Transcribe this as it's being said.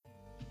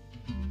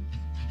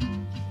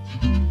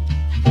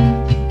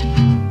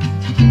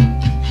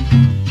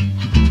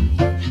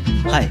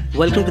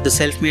Welcome to the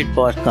Self-Made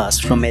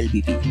Podcast from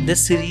LBP.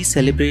 This series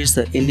celebrates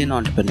the Indian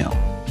entrepreneur.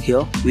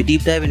 Here, we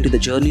deep dive into the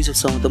journeys of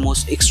some of the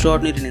most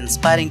extraordinary and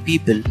inspiring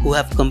people who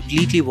have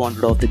completely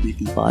wandered off the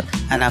beaten path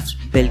and have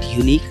built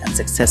unique and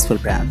successful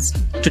brands.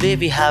 Today,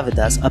 we have with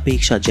us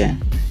Apeksha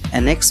Jain,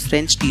 an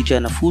ex-French teacher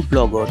and a food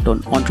blogger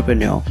turned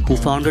entrepreneur who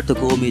founded the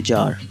Gourmet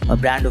Jar, a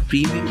brand of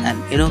premium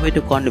and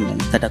innovative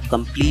condiments that are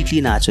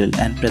completely natural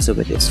and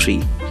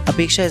preservatives-free.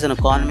 Apeksha is an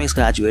economics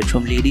graduate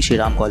from Lady Shri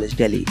Ram College,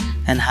 Delhi,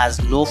 and has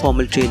no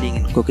formal training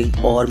in cooking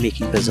or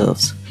making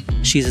preserves.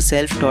 She is a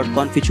self-taught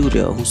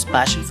confiturier whose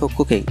passion for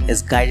cooking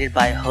is guided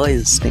by her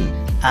instinct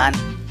and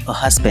a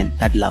husband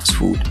that loves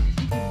food.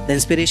 The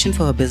inspiration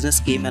for her business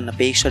came when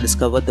Apeksha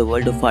discovered the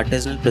world of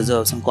artisanal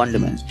preserves and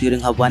condiments during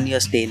her one-year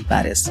stay in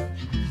Paris.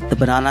 The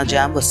banana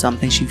jam was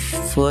something she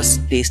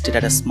first tasted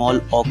at a small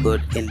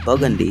orchard in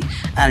Burgundy,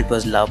 and it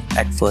was loved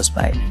at first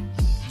bite.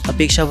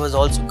 Apeksha was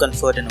also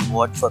conferred an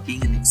award for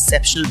being an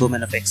exceptional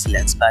woman of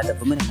excellence by the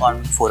Women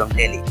Economic Forum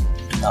Delhi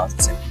in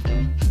 2007.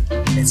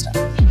 Let's start.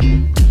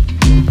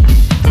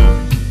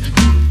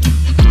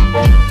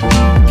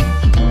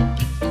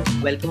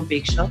 Welcome,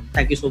 Apeksha.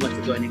 Thank you so much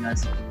for joining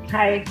us.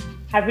 Hi,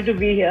 happy to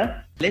be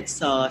here. Let's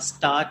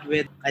start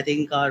with, I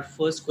think our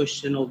first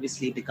question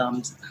obviously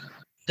becomes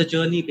the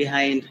journey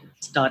behind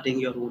starting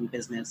your own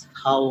business.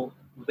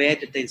 Where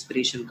did the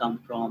inspiration come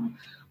from?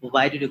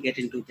 Why did you get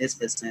into this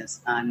business?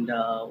 And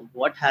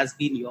what has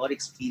been your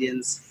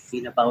experience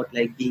been about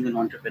like being an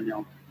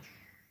entrepreneur?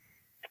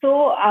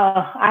 So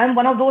I'm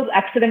one of those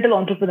accidental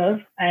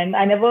entrepreneurs, and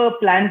I never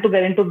planned to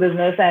get into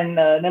business and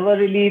never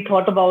really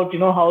thought about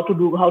how to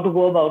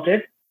go about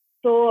it.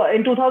 So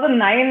in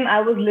 2009,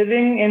 I was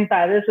living in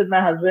Paris with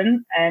my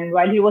husband, and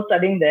while he was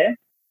studying there,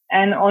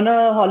 and on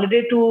a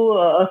holiday to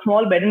a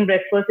small bed and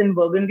breakfast in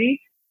Burgundy,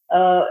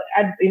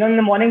 in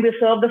the morning they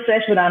served the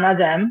fresh banana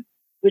jam,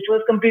 which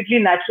was completely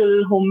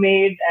natural,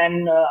 homemade,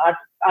 and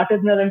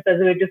artisanal and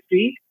preservative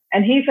free.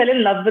 And he fell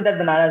in love with that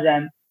banana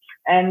jam.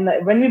 And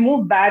when we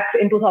moved back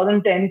in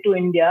 2010 to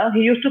India,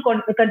 he used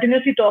to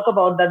continuously talk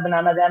about that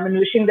banana jam and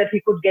wishing that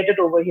he could get it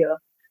over here.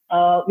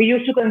 We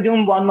used to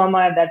consume Bon Mama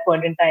at that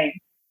point in time.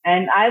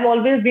 And I've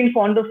always been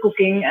fond of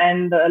cooking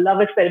and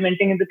love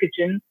experimenting in the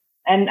kitchen.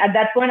 And at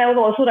that point, I was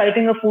also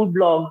writing a food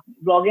blog.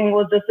 Blogging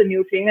was just a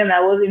new thing, and I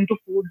was into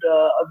food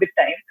a big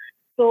time.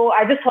 So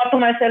I just thought to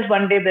myself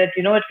one day that,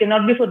 it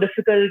cannot be so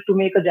difficult to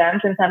make a jam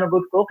since I'm a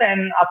good cook.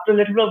 And after a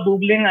little bit of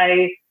Googling,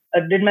 I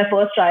did my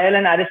first trial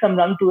and added some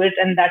rum to it.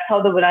 And that's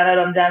how the banana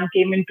rum jam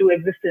came into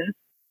existence.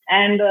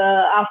 And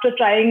after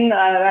trying,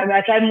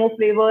 I tried more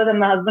flavors and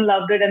my husband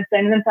loved it. And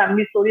friends and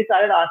family slowly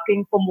started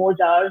asking for more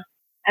jars.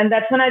 And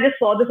that's when I just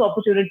saw this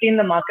opportunity in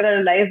the market. I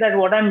realized that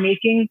what I'm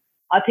making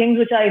are things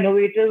which are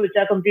innovative, which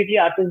are completely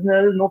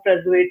artisanal, no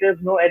preservatives,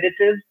 no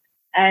additives.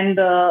 And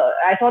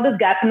I saw this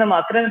gap in the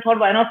market and thought,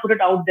 why not put it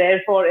out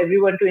there for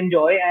everyone to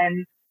enjoy?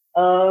 And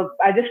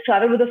I just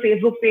started with a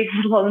Facebook page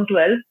in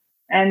 2012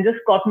 and just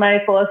got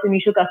my first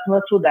initial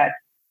customers through that.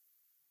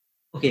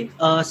 Okay,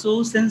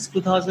 so since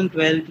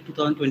 2012 to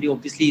 2020,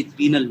 obviously it's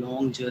been a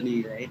long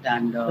journey, right?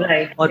 And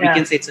we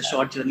can say it's a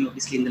short journey,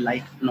 obviously, in the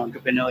life of an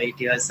entrepreneur. 8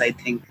 years, I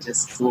think,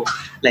 just go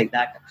like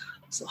that.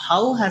 So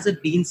how has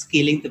it been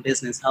scaling the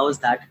business? How has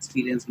that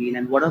experience been?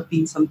 And what have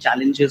been some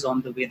challenges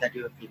on the way that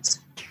you have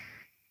faced?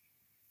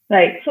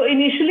 Right. So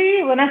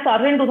initially, when I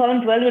started in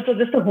 2012, it was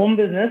just a home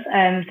business.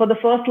 And for the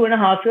first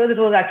 2.5 years, it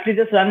was actually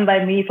just run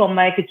by me from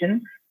my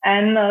kitchen.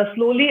 And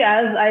slowly,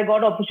 as I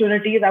got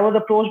opportunities, I was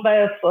approached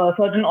by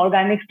certain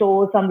organic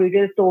stores, some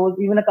retail stores,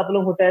 even a couple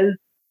of hotels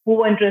who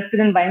were interested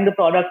in buying the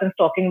products and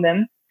stocking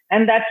them.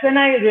 And that's when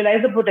I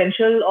realized the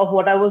potential of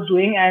what I was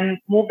doing and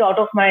moved out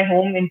of my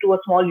home into a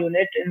small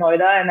unit in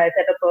Noida. And I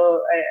set up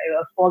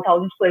a small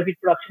 1,000 square feet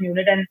production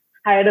unit and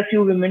hired a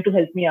few women to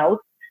help me out.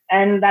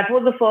 And that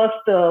was the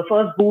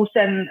first boost,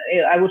 and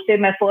I would say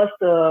my first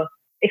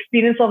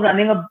experience of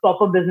running a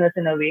proper business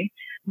in a way.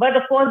 But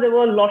of course, there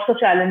were lots of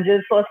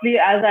challenges. Firstly,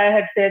 as I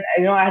had said,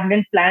 I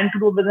hadn't planned to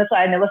do a business, so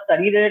I never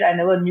studied it. I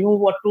never knew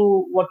what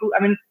to.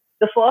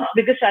 The first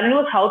biggest challenge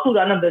was how to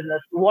run a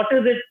business. What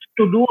is it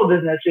to do a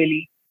business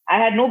really? I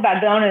had no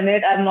background in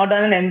it. I've not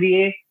done an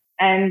MBA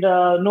and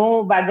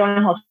no background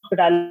in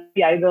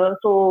hospitality either.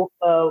 So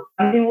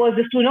one thing was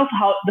just to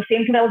how the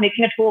same thing I was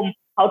making at home,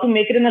 how to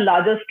make it in a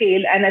larger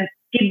scale and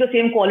keep the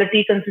same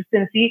quality,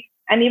 consistency.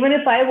 And even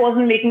if I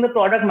wasn't making the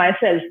product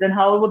myself, then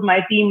how would my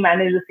team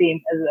manage the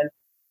same as well?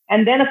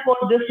 And then, of course,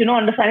 just,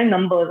 understanding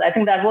numbers. I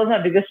think that was my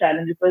biggest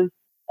challenge because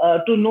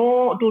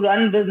to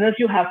run business,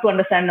 you have to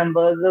understand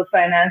numbers, the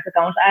finance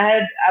accounts.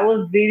 I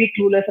was really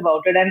clueless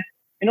about it. And,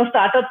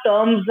 startup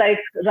terms like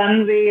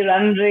runway,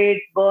 run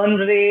rate, burn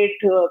rate,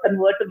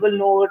 convertible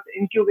note,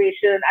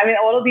 incubation.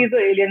 All of these are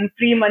alien.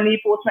 Free money,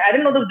 post money. I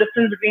didn't know the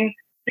difference between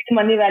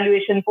pre-money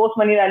valuation,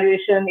 post-money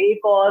valuation,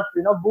 ACOS,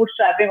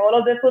 bootstrapping. All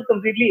of this was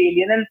completely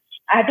alien. And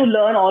I had to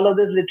learn all of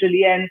this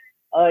literally. And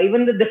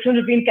even the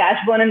difference between cash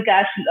burn and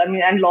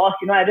and loss,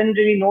 I didn't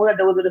really know that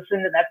there was a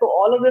difference in that. So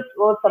all of this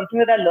was something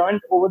that I learned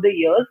over the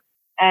years.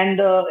 And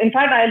in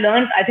fact, I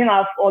learned, I think,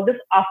 all this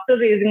after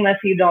raising my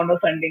seed round of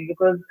funding,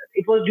 because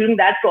it was during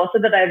that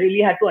process that I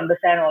really had to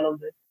understand all of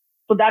this.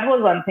 So that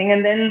was one thing.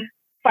 And then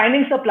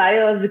finding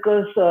suppliers,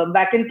 because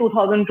back in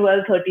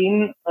 2012,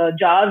 13,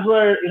 jars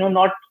were,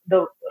 not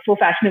so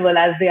fashionable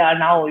as they are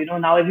now.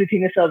 Now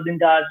everything is served in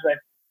jars, but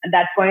at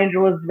that point, it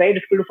was very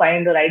difficult to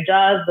find the right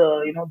jars,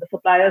 the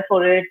suppliers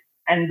for it,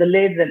 and the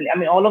lids, and I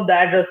mean all of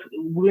that. Just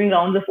going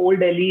around the whole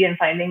Delhi and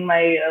finding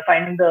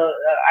the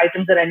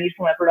items that I need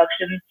for my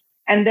production,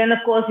 and then of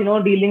course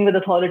dealing with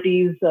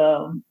authorities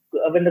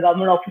when the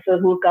government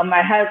officers who come.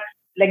 I have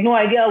like no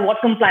idea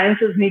what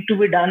compliances need to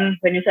be done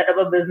when you set up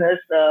a business.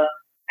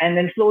 And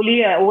then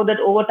slowly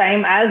over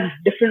time, as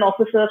different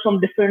officers from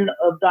different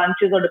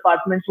branches or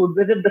departments would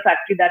visit the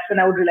factory, that's when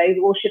I would realize,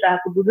 oh shit, I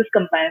have to do this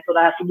compliance, or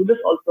I have to do this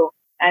also,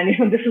 and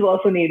this is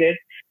also needed.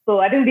 So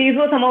I think these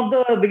were some of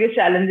the biggest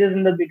challenges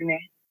in the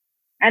beginning.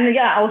 And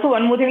yeah, also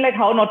one more thing, like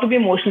how not to be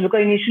emotional,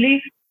 because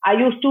initially I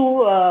used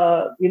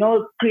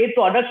to create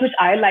products which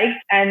I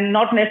liked, and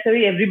not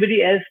necessarily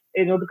everybody else,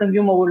 the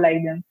consumer would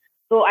like them.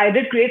 So I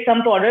did create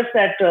some products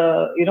that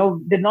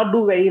did not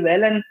do very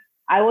well, and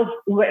I was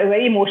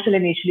very emotional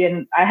initially,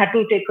 and I had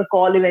to take a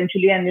call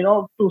eventually, and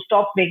to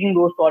stop making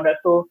those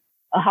products. So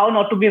how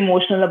not to be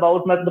emotional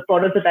about the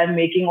products that I'm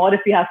making, or if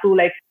we have to,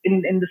 like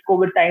in this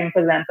COVID time, for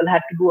example,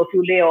 had to do a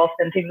few layoffs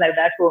and things like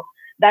that. So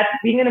that,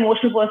 being an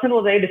emotional person,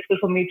 was very difficult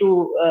for me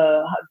to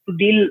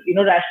deal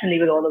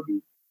rationally with all of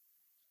these.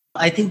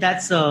 I think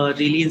that's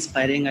really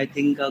inspiring. I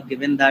think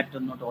given that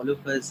not all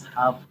of us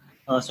have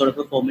sort of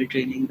a formal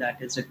training that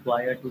is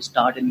required to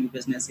start a new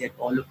business, yet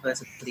all of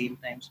us at the same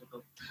time sort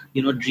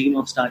of dream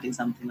of starting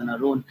something on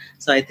our own.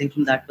 So I think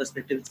from that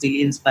perspective, it's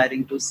really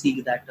inspiring to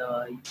see that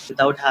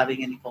without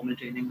having any formal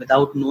training,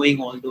 without knowing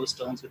all those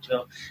terms which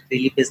are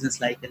really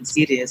business-like and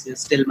serious, you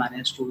still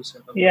manage to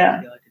sort of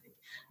Yeah. here today.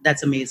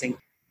 That's amazing.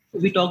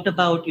 We talked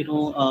about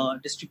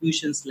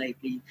distribution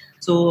slightly,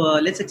 so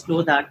let's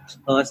explore that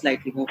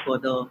slightly more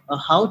further.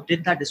 How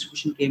did that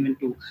distribution came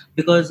into,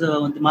 because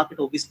the market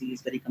obviously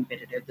is very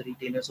competitive. The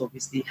retailers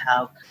obviously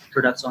have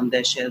products on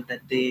their shelf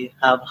that they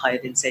have higher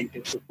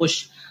incentive to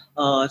push.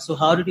 So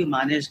how did you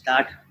manage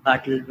that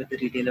battle with the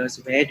retailers?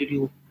 Where did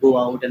you go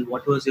out, and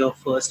what was your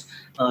first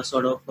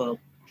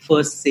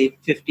first say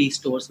 50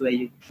 stores where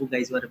you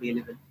guys were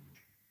available?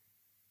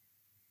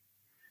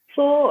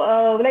 So,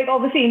 like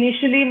obviously,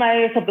 initially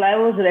my supply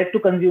was direct to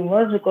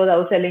consumers, because I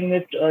was selling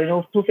it,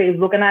 through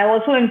Facebook, and I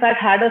also, in fact,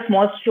 had a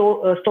small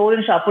store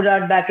in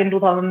Shapurjat back in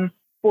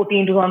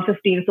 2014,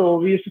 2015. So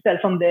we used to sell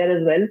from there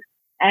as well.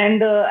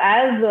 And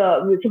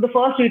so the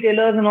first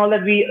retailers and all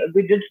that we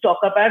did stock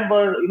up at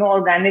were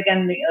organic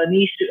and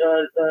niche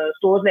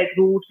stores like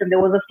Roots, and there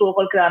was a store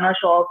called Kirana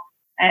Shop,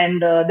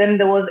 and then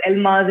there was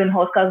Elma's in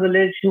Hoskas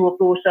Village who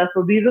approached us.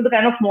 So these are the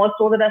kind of small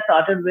stores that I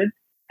started with.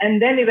 And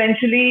then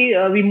eventually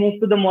we moved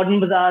to the Modern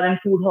Bazaar and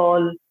Food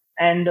Hall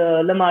and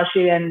Le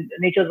Marché and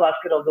Nature's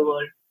Basket of the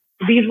world.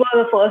 These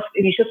were the first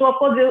initial. So of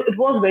course it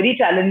was very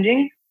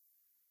challenging.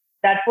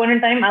 At that point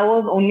in time, I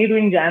was only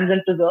doing jams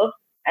and preserves,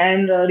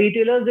 and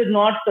retailers did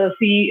not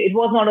see, it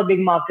was not a big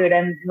market,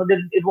 and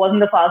it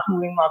wasn't a fast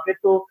moving market.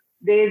 So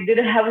they did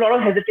have a lot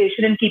of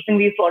hesitation in keeping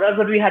these products,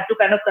 but we had to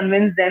kind of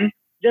convince them,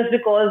 just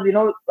because we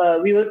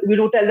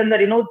would tell them that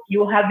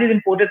you have these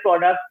imported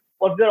products.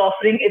 What we're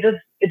offering,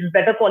 it's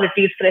better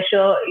quality, it's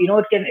fresher,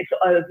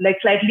 it's like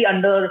slightly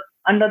under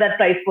that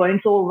price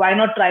point. So why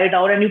not try it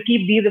out? And you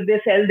keep these. If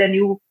they sell, then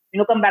you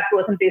come back to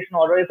us and place an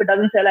order. If it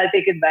doesn't sell, I'll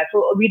take it back.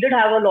 So we did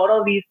have a lot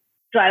of these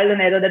trial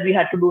and error that we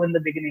had to do in the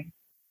beginning.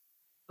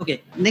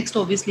 Okay, next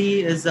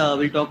obviously is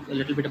we'll talk a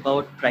little bit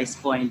about price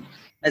point.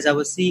 As I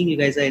was seeing, you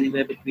guys are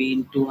anywhere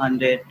between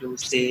 200 to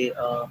say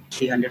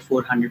 300,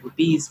 400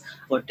 rupees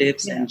for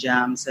tips and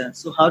jams.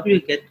 So how do you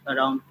get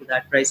around to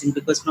that pricing?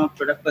 Because from a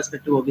product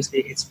perspective,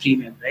 obviously it's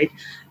premium, right?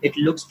 It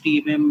looks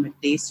premium, it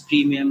tastes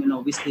premium, and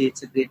obviously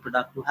it's a great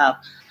product to have.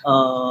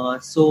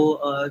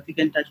 So if you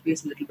can touch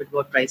base a little bit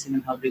about pricing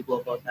and how do you go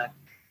about that?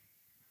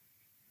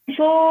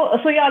 So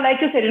yeah,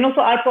 like you said,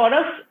 so our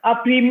products are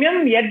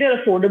premium, yet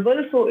they're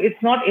affordable. So it's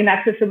not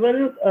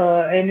inaccessible.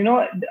 And,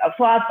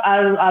 so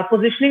our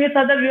positioning is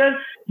such that we are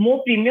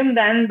more premium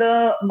than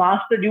the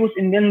mass-produced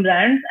Indian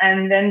brands.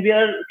 And then we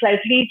are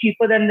slightly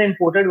cheaper than the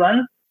imported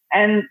ones.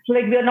 And so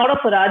like, we are not a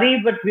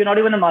Ferrari, but we're not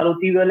even a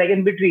Maruti. We're like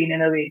in between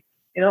in a way,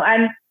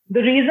 and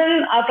the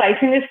reason our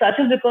pricing is such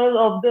is because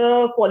of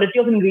the quality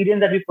of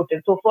ingredients that we put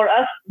in. So for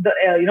us, the,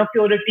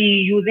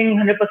 purity, using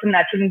 100%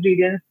 natural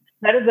ingredients,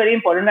 that is very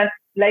important. And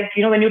like,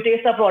 when you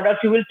taste our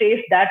products, you will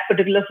taste that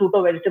particular fruit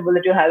or vegetable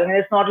that you're having. And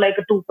it's not like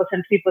a 2%,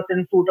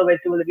 3% fruit or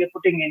vegetable that you're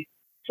putting in.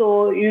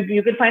 So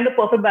you can find the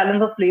perfect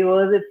balance of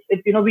flavors.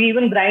 We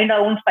even grind our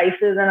own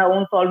spices and our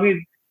own salt.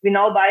 We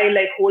now buy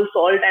like whole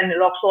salt and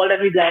rock salt,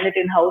 and we grind it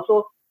in house.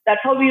 So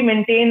that's how we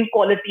maintain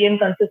quality and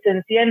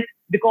consistency. And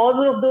because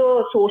of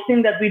the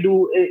sourcing that we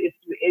do,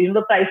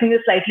 the pricing is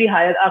slightly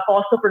higher. Our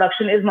cost of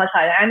production is much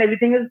higher, and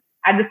everything is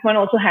at this point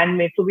also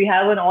handmade. So we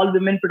have an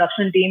all-women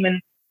production team,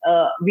 and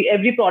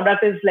every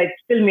product is like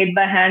still made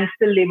by hand,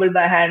 still labeled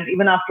by hand,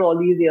 even after all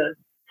these years.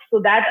 So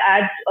that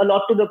adds a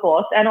lot to the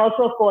cost, and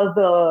also, of course,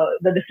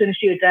 the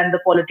differentiator and the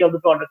quality of the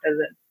product as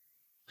well.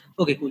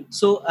 Okay, cool.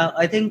 So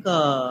I think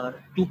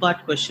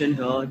two-part question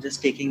here,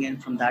 just taking in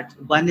from that.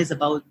 One is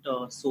about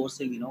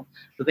sourcing.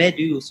 Where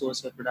do you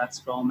source your products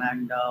from,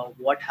 and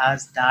what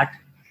has that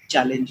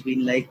challenge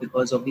been like?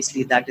 Because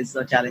obviously that is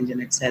a challenge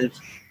in itself.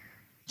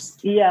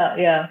 Yeah,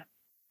 yeah.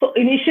 So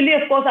initially,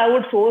 of course, I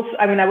would source.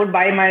 I mean, I would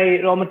buy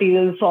my raw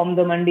materials from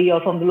the mandi or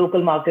from the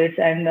local markets.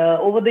 And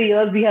over the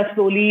years, we have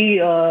slowly,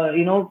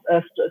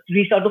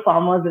 reached out to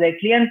farmers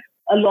directly. And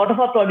a lot of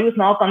our produce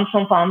now comes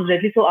from farms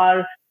directly. So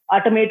our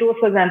tomatoes,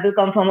 for example,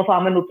 come from a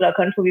farm in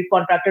Uttarakhand. So we've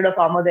contracted a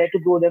farmer there to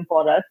grow them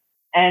for us.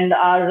 And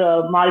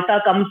our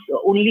Malta comes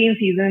only in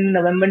season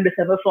November and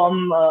December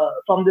from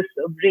this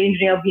range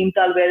near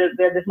Bhimtal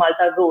where this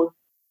Malta grows,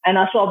 and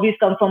our strawberries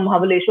come from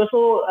Mahabaleshwar.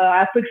 So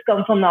our figs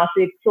come from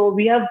Nasik. So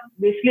we have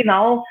basically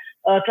now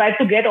tried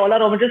to get all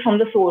our raw materials from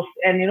the source,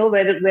 and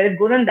where it's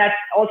good, and that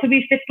also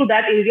we stick to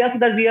that area so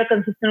that we are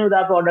consistent with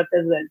our product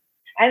as well.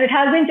 And it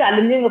has been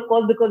challenging, of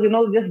course, because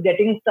just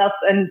getting stuff,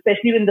 and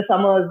especially in the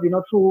summers,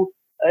 through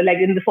like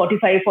in the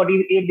 45,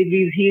 48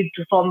 degrees heat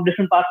from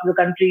different parts of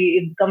the country,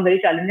 it becomes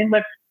very challenging.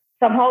 But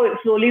somehow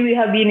slowly we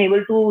have been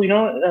able to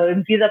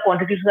increase our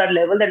quantity to that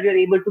level that we are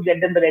able to get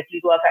them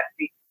directly to our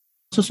factory.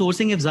 So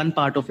sourcing is one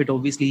part of it.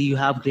 Obviously, you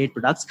have great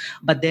products,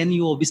 but then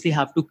you obviously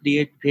have to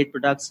create great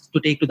products to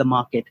take to the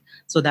market.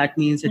 So that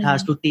means it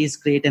has to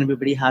taste great and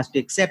everybody has to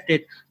accept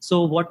it.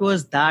 So what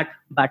was that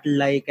battle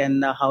like,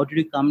 and how did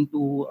you come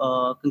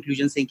to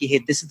conclusion saying, hey,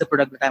 this is the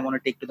product that I want to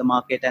take to the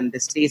market, and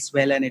this tastes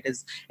well, and it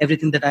is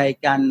everything that I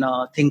can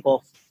think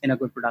of in a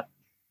good product?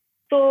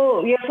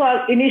 So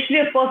initially,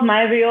 of course,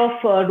 my way of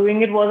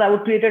doing it was I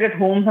would create it at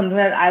home, something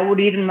that I would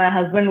eat, and my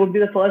husband would be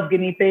the first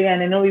guinea pig,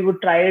 and we would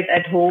try it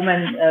at home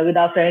and with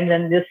our friends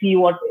and just see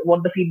what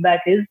the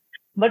feedback is.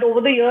 But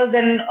over the years,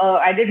 then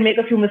I did make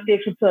a few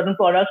mistakes with certain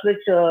products, which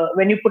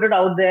when you put it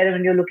out there,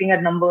 when you're looking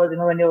at numbers,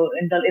 when you're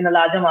in a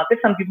larger market,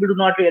 some people do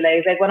not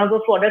realize. Like one of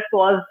those products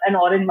was an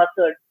orange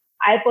mustard.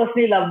 I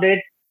personally loved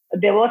it.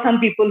 There were some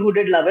people who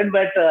did love it,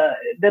 but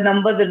the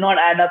numbers did not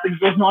add up.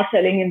 It was not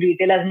selling in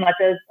retail as much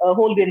as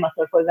whole grain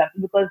mustard, for example,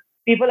 because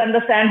people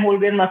understand whole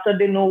grain mustard,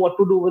 they know what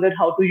to do with it,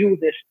 how to use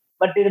it,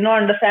 but they did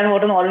not understand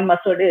what an orange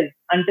mustard is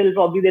until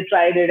probably they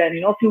tried it,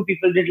 and few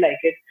people did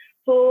like it.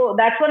 So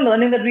that's one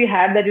learning that we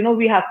had, that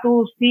we have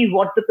to see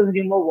what the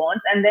consumer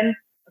wants, and then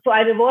so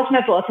I reversed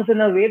my process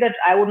in a way that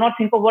I would not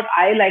think of what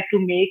I like to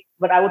make,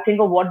 but I would think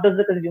of what does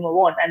the consumer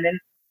want, and then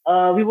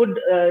we would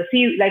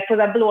see, like, for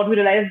example, what we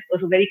realized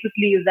very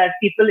quickly is that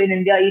people in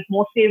India eat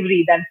more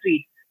savory than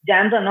sweet.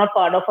 Jams are not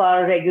part of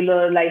our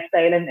regular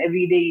lifestyle and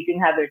everyday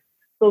eating habits.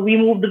 So we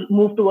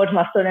moved towards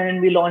mustard, and then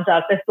we launched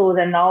our pestos,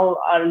 and now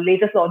our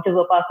latest launches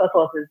were pasta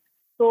sauces.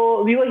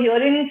 So we were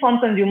hearing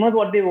from consumers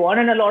what they want,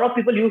 and a lot of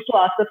people used to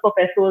ask us for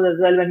pestos as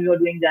well when we were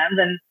doing jams.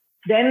 And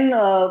then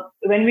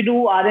when we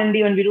do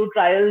R&D, when we do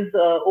trials,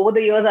 over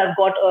the years, I've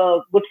got a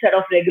good set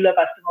of regular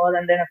customers.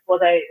 And then, of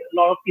course, a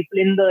lot of people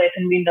in the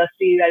F&B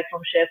industry, right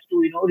from chefs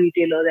to,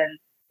 retailers. And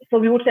so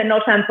we would send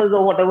out samples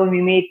of whatever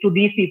we make to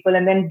these people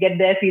and then get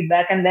their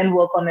feedback and then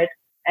work on it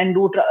and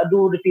do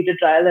repeated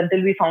trials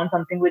until we found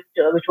something which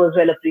was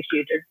well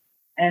appreciated.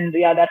 And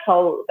that's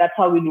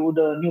how we do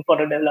the new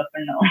product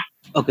development now.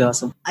 Okay,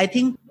 awesome. I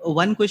think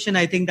one question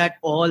that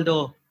all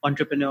the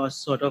entrepreneurs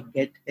sort of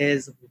get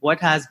is, what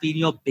has been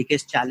your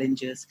biggest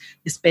challenges,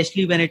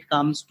 especially when it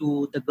comes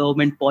to the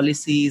government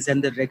policies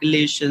and the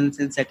regulations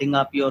in setting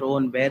up your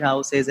own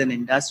warehouses and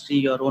industry,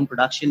 your own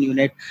production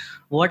unit?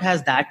 What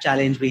has that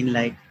challenge been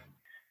like?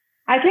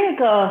 I think,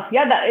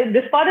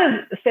 this part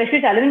is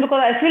especially challenging because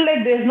I feel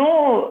like there's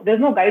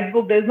no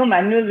guidebook, there's no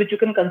manual which you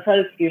can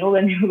consult,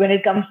 when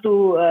it comes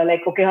to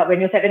when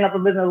you're setting up a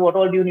business, what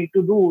all do you need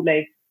to do?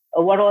 Like,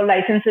 what all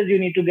licenses you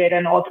need to get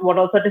and what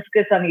all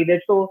certificates are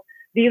needed. So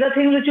these are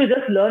things which you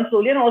just learn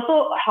slowly, and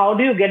also how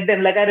do you get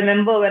them? Like I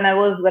remember when I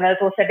was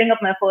setting up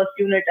my first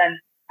unit and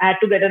I had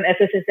to get an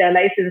FSSAI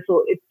license.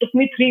 So it took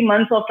me 3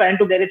 months of trying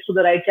to get it through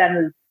the right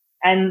channels,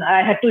 and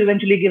I had to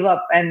eventually give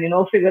up and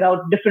figure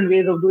out different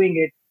ways of doing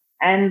it.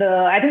 And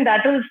I think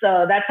that's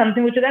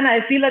something which then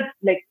I feel that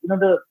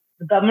the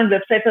government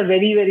websites are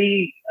very,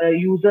 very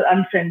user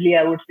unfriendly,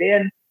 I would say,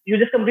 and you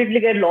just completely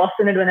get lost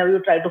in it whenever you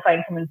try to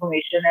find some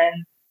information,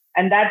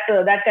 and that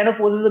kind of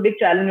poses a big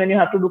challenge when you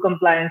have to do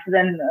compliances,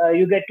 and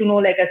you get to know,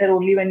 like I said,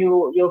 only when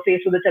you're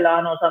faced with a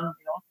challan or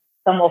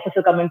some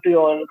officer coming to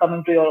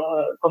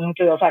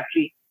your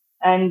factory.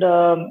 And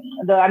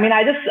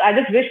I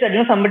just wish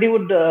that somebody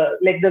would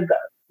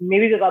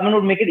maybe the government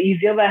would make it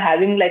easier by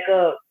having like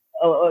a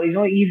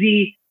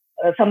easy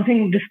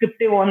something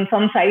descriptive on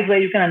some site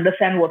where you can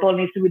understand what all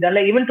needs to be done.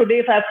 Like even today,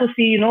 if I have to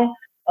see,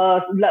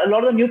 a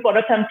lot of the new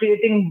products I'm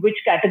creating, which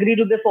category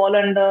do they fall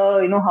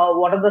under,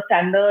 what are the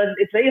standards?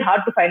 It's very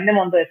hard to find them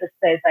on the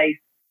FSSAI site.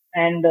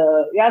 And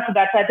so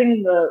that's, I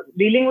think,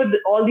 dealing with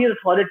all these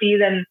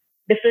authorities and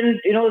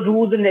different,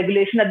 rules and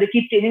regulation that they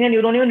keep changing, and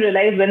you don't even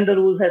realize when the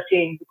rules have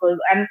changed.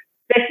 And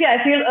especially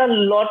I feel a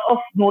lot of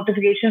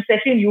notifications,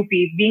 especially in UP,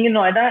 being in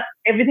Noida,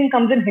 everything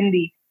comes in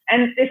Hindi.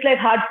 and it's like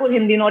hardcore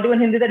Hindi, not even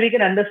Hindi that we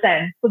can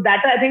understand. So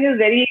that I think is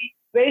very,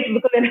 very,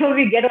 because whenever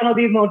we get one of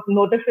these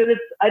notices,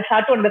 it's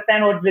hard to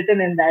understand what's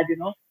written in that,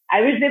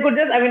 I wish they could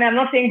just, I mean, I'm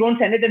not saying don't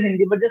send it in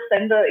Hindi, but just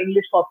send the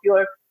English copy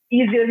or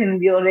easier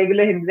Hindi or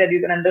regular Hindi that you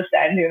can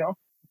understand.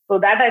 So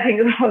that I think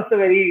is also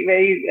very,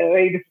 very,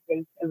 very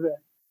difficult as well.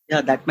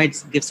 Yeah, that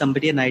might give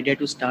somebody an idea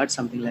to start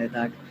something like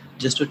that,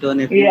 just to turn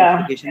every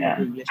application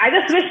into English. I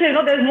just wish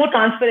there's more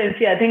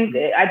transparency. I think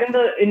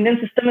the Indian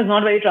system is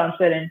not very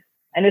transparent,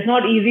 and it's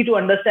not easy to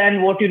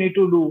understand what you need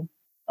to do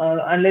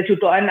unless you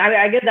talk. And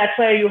I guess that's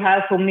why you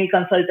have so many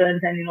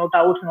consultants and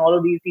touts and all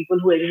of these people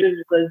who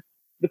exist,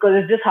 because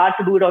it's just hard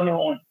to do it on your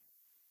own.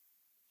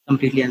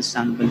 Completely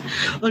understandable.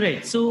 All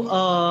right.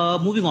 So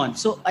moving on.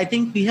 So I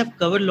think we have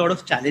covered a lot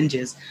of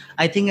challenges.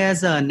 I think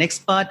as a next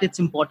part, it's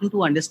important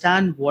to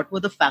understand what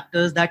were the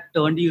factors that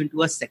turned you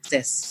into a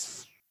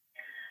success.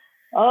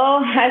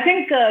 I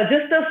think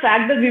just the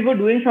fact that we were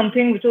doing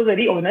something which was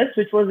very honest,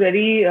 which was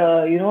very,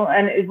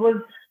 and it was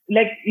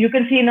like, you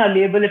can see in our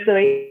label, it's a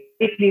very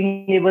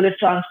clean label, it's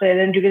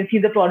transparent. You can see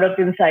the product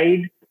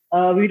inside.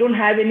 We don't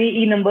have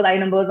any I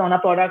numbers on our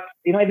product.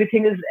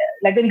 Everything is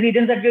like the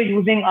ingredients that we're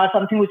using are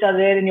something which are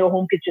there in your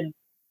home kitchen.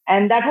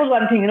 And that was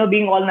one thing,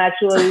 being all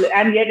natural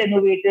and yet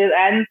innovative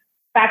and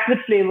packed with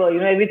flavor.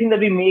 Everything that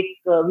we make,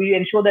 we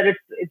ensure that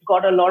it's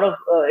got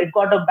it's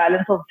got a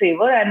balance of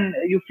flavor and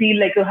you feel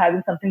like you're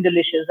having something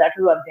delicious. That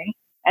is one thing.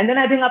 And then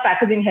I think our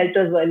packaging helped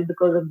as well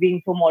because of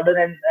being so modern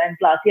and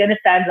classy, and it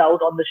stands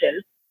out on the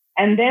shelf.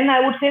 And then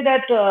I would say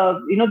that,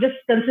 just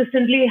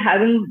consistently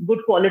having good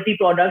quality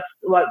products,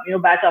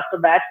 batch after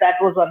batch, that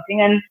was one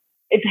thing. And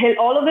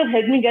all of this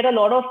helped me get a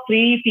lot of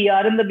free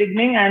PR in the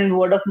beginning and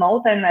word of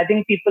mouth. And I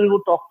think people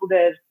would talk to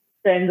their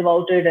friends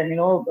about it. And,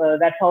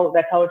 that's how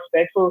it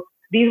spread. So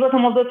these were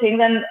some of the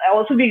things. And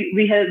also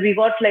we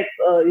got like,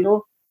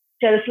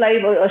 shelf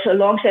life, a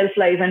long shelf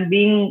life, and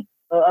being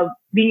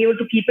able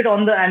to keep it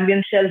on the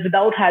ambient shelf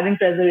without having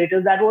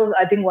preservatives. That was,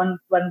 I think, one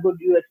good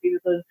USP,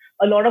 because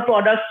a lot of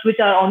products which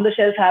are on the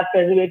shelf have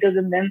preservatives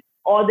in them,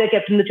 or they're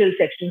kept in the chill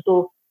section.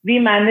 So we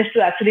managed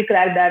to actually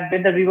crack that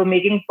bit, that we were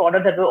making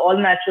products that were all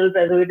natural,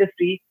 preservative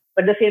free,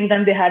 but at the same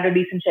time they had a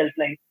decent shelf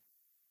life.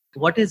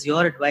 What is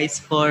your advice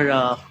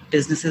for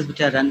businesses which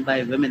are run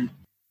by women?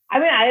 I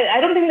mean, I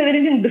don't think there's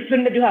anything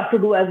different that you have to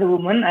do as a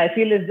woman. I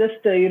feel it's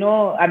just,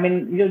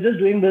 you're just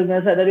doing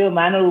business, whether you're a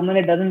man or woman,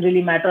 it doesn't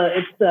really matter.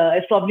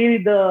 It's probably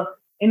the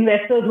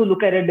investors who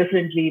look at it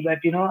differently. But,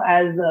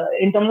 as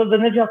in terms of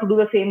business, you have to do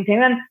the same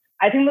thing. And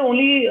I think the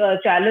only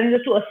challenge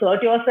is to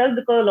assert yourself,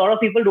 because a lot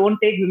of people don't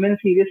take women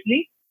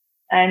seriously.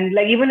 And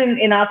like even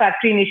in our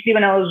factory initially,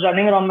 when I was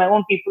running around my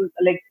own, people,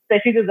 like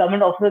especially the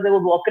government officers, they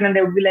would walk in and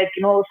they would be like,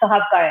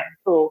 Sahab ka hai.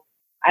 So,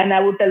 and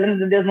I would tell them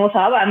that there's no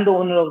Sahab, I'm the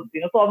owner of,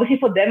 So obviously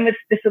for them, it's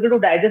difficult to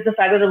digest the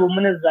fact that a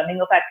woman is running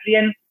a factory.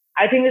 And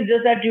I think it's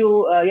just that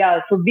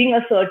so being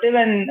assertive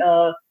and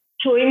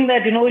showing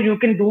that, you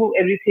can do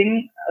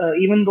everything,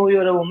 even though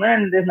you're a woman,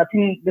 and there's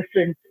nothing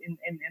different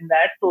in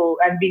that. So,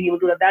 and being able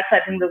to do that, that's,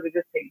 I think, the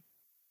biggest thing.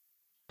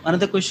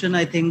 Another question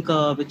I think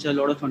which a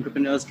lot of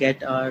entrepreneurs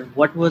get are,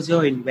 what was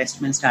your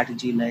investment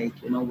strategy like?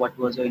 What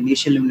was your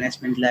initial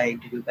investment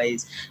like? Did you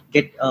guys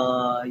get,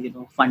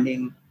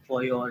 funding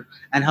for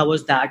and how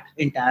was that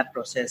entire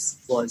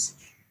process was?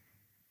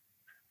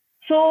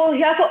 So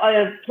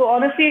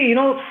honestly,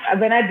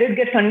 when I did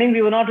get funding,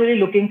 we were not really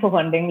looking for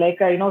funding. Like,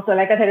 so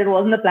like I said, it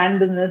wasn't a planned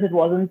business. It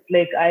wasn't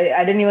like,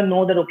 I didn't even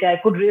know that, okay, I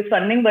could raise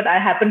funding, but I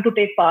happened to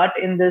take part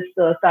in this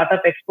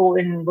startup expo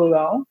in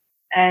Gurgaon.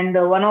 And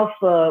one of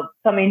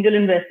some angel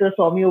investors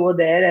saw me over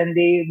there, and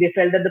they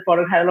felt that the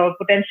product had a lot of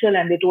potential,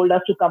 and they told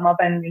us to come up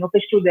and,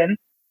 pitch to them.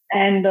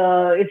 And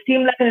it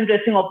seemed like an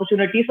interesting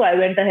opportunity. So I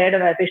went ahead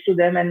and I pitched to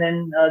them, and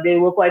then they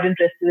were quite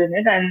interested in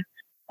it. And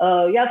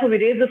so we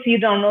raised the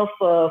seed round of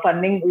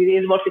funding. We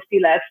raised about 60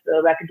 lakhs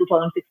back in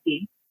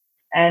 2016.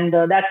 And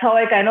that's how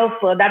I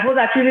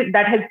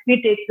that helped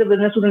me take the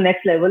business to the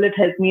next level. It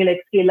helped me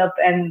like scale up.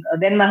 And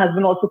then my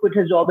husband also quit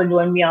his job and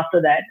joined me after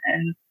that.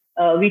 And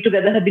we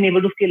together have been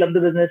able to scale up the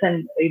business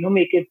and,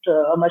 make it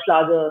a much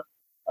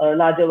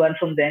larger one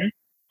from then.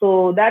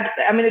 So that,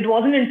 it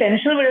wasn't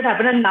intentional, but it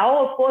happened. And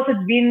now, of course,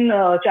 it's been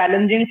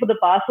challenging for the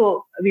past.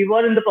 So we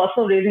were in the process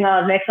of raising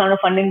our next round of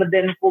funding, but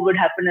then COVID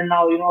happened, and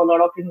now, a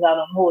lot of things are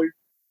on hold.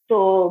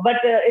 So, but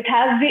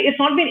it's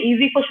not been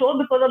easy for sure,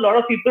 because a lot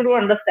of people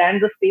don't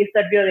understand the space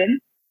that we are in,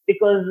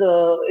 because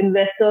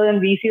investors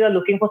and VCs are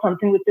looking for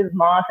something which is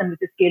mass and which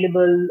is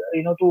scalable,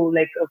 to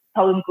like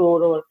 1,000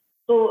 crore.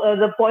 So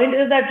the point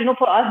is that,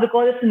 for us,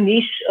 because it's a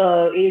niche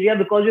area,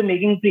 because we're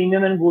making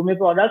premium and gourmet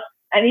products,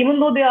 and even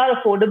though they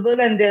are affordable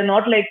and they're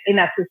not like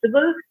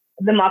inaccessible,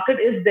 the market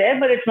is there,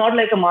 but it's not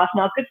like a mass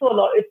market.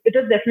 So it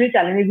is definitely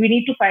challenging. We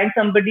need to find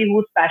somebody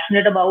who's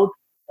passionate about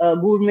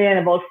gourmet and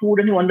about food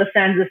and who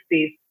understands the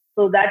space.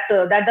 So that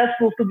does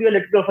prove to be a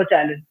little bit of a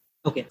challenge.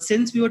 Okay,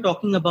 since we were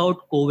talking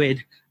about COVID,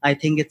 I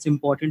think it's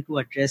important to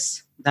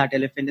address that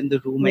elephant in the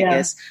room, I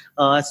guess.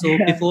 So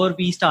before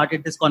we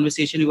started this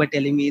conversation, you were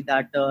telling me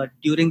that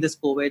during this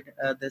COVID,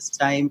 this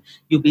time,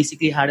 you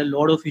basically had a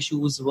lot of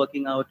issues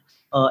working out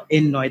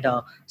in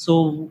Noida.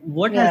 So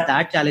what has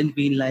that challenge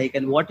been like,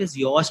 and what is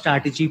your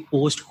strategy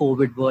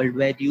post-COVID world?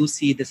 Where do you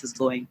see this is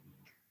going?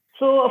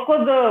 So of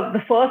course,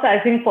 the first,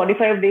 I think,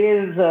 45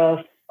 days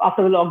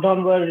after the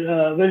lockdown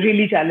were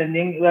really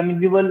challenging. I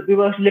mean, we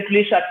were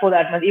literally shut for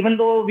that month, even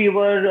though we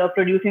were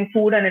producing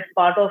food and it's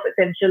part of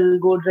essential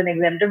goods and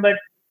exempted. But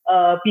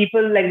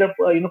people like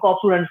the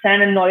cops would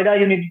understand. In Noida,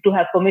 you need to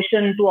have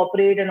permission to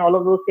operate and all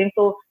of those things.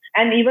 So,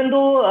 and even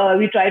though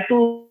we tried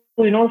to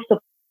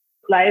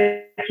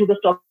supply through the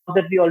stock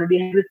that we already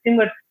had existing,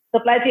 but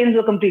supply chains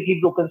were completely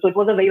broken. So it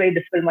was a very, very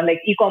difficult one. Like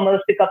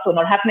e-commerce pickups were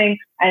not happening,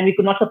 and we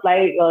could not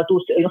supply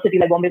to cities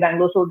like Bombay,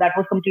 Bangalore. So that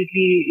was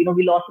completely,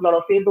 we lost a lot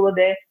of sales over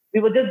there. We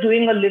were just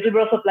doing a little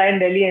bit of supply in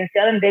Delhi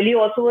NCR, and Delhi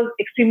also was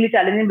extremely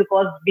challenging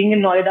because being in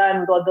Noida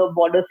and we got the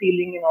border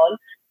sealing and all,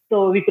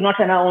 so we could not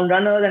send our own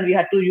runners, and we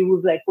had to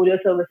use like courier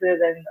services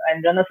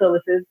and runner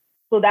services.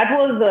 So that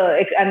was,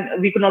 and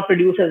we could not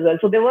produce as well.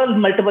 So there were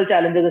multiple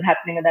challenges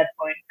happening at that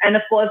point. And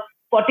of course,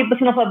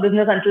 40% of our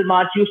business until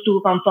March used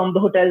to come from the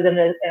hotels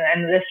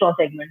and restaurant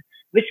segment,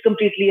 which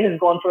completely has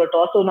gone for a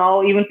toss. So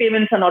now even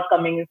payments are not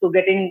coming in. So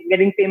getting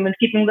payments,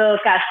 keeping the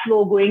cash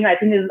flow going, I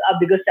think is our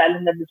biggest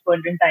challenge at this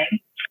point in time.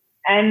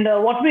 And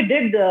what we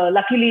did,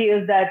 luckily,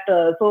 is that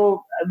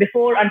so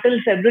before until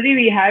February,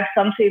 we had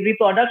some savory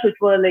products, which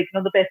were like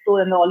the pesto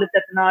and the olive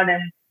tapenade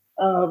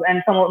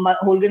and some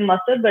whole grain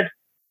mustard. But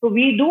so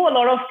we do a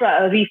lot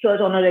of research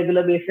on a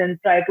regular basis and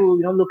try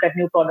to look at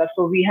new products.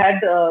 So we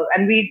had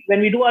and we when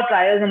we do our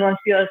trials and once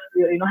we are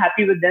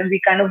happy with them, we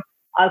kind of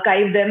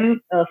archive them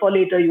for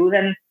later use.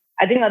 And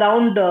I think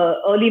around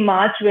early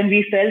March, when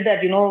we felt that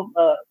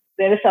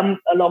there is some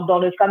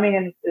lockdown is coming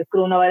and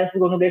coronavirus is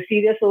going to get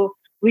serious, so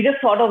we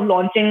just thought of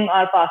launching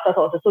our pasta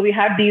sauces. So we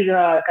had these in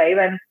our archive,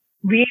 and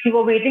we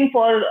were waiting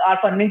for our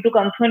funding to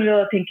come through, and we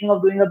were thinking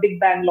of doing a big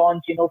bang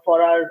launch,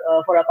 for our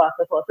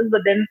pasta sauces.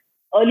 But then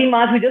early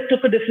March, we just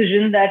took a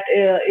decision that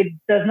it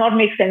does not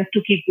make sense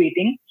to keep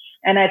waiting,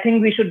 and I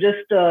think we should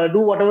just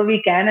do whatever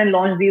we can and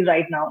launch these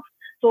right now.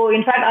 So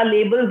in fact, our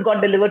labels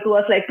got delivered to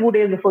us like 2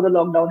 days before the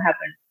lockdown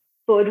happened.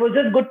 So it was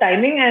just good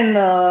timing, and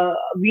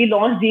we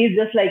launched these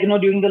just like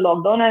during the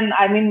lockdown. And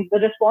I mean, the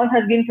response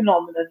has been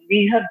phenomenal.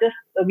 We have just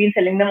been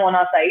selling them on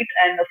our site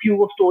and a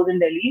few stores in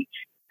Delhi,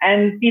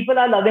 and people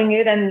are loving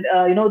it. And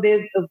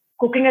they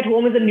cooking at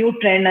home is a new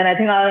trend, and I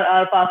think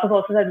our pasta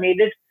sauces have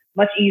made it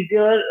much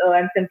easier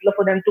and simpler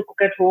for them to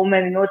cook at home.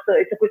 And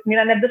it's a quick meal,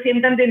 and at the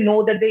same time, they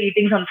know that they're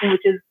eating something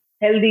which is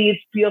healthy.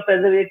 It's free of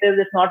preservatives.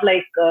 It's not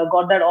like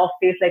got that off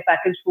taste like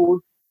packaged food.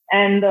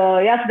 And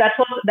so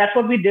that's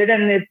what we did,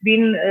 and it's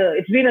been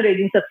a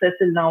raging success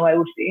till now, I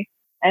would say.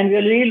 And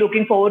we're really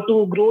looking forward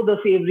to grow the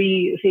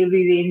savory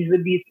range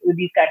with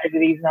these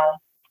categories now.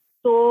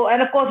 So,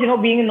 and of course,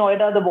 being in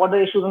Noida, the border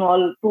issues and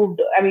all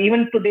proved. I mean,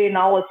 even today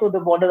now also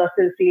the borders are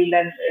still sealed,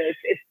 and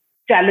it's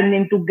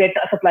challenging to get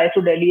supplies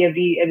to Delhi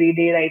every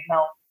day right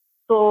now.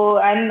 So,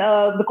 and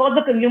because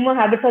the consumer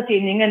habits are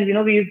changing, and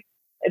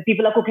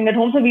people are cooking at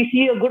home, so we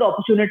see a good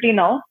opportunity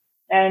now.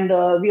 And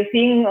we are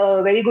seeing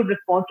a very good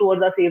response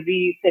towards our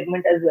savory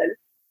segment as well.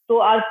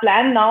 So our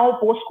plan now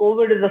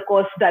post-COVID is, of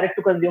course, direct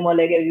to consumer,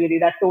 like everybody.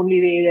 That's the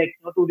only way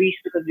to reach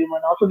the consumer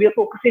now. So we are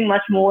focusing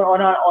much more on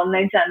our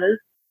online channels,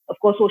 of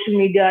course, social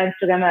media,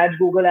 Instagram ads,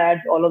 Google ads,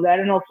 all of that,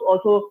 and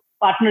also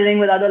partnering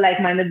with other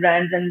like-minded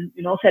brands and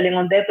selling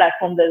on their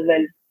platforms as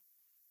well.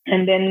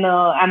 And then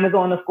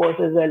Amazon, of course,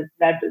 as well.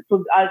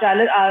 So our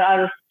challenge,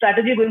 our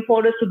strategy going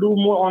forward is to do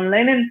more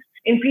online and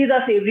increase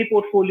our savory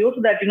portfolio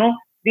so that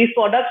these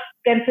products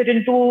can fit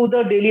into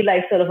the daily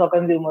lifestyle of our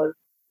consumers.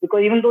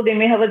 Because even though they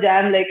may have a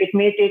jam, like it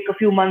may take a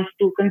few months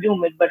to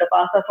consume it, but a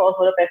pasta sauce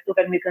or a pesto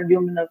can be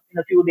consumed in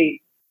a few days.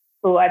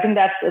 So I think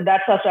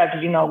that's our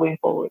strategy now going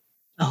forward.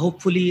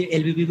 Hopefully,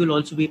 LBB will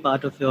also be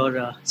part of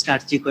your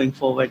strategy going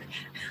forward.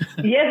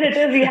 Yes, it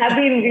is.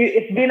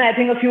 It's been, I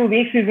think, a few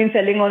weeks we've been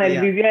selling on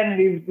LBB,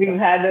 and we've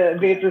had a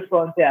great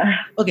response. Yeah.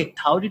 Okay.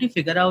 How did you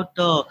figure out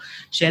the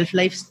shelf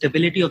life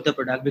stability of the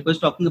product? Because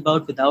talking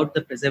about without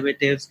the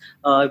preservatives,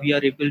 we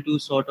are able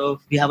to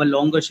we have a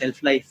longer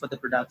shelf life for the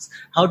products.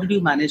 How did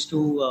you manage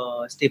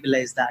to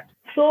stabilize that?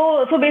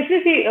 So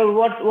basically,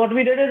 what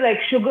we did is like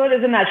sugar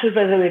is a natural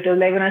preservative.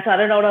 Like when I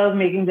started out, I was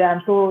making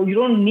jam. So you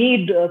don't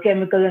need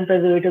chemicals and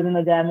preservatives in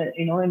a jam,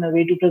 in a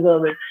way to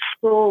preserve it.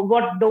 So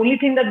the only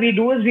thing that we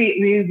do is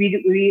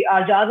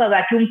our jars are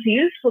vacuum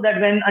sealed so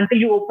that until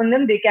you open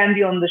them, they can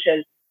be on the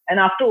shelf. And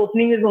after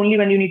opening is only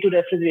when you need to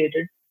refrigerate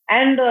it.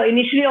 And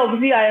initially,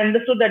 obviously, I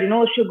understood that,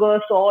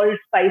 sugar, salt,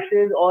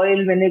 spices,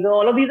 oil, vinegar,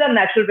 all of these are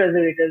natural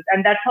preservatives.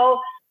 And that's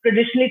how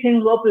traditionally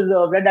things were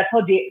preserved, right? That's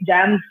how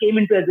jams came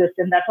into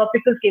existence. That's how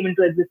pickles came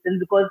into existence,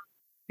 because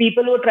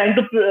people were trying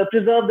to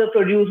preserve the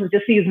produce, which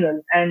is seasonal.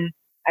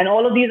 And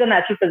all of these are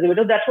natural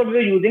preservatives. That's what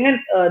we're using. And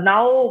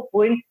now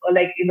going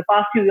like in the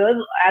past few years,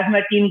 as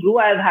my team grew,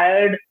 I've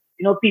hired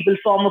people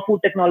from a food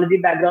technology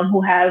background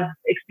who have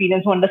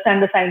experience, who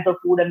understand the science of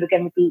food and the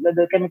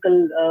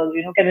chemical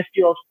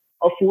chemistry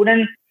of food.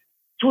 And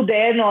through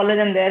their knowledge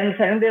and their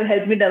understanding, they've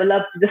helped me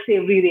develop the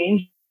savory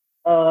range,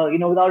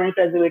 without any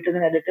preservatives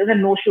and additives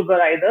and no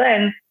sugar either.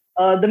 And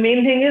the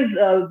main thing is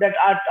that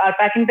our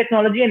packing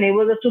technology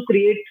enables us to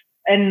create,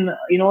 and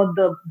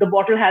the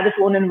bottle has its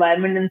own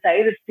environment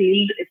inside. It's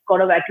sealed. It's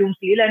got a vacuum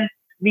seal, and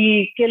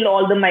we kill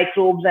all the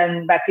microbes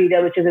and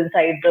bacteria which is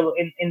inside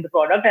in the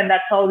product, and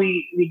that's how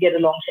we get a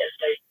long shelf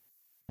life.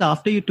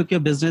 After you took your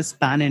business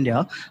pan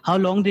India, how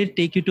long did it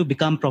take you to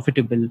become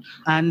profitable?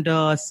 And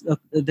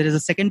there is a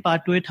second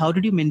part to it. How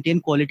did you maintain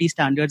quality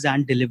standards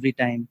and delivery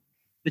time,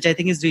 which I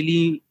think is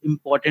really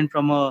important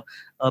from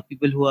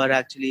people who are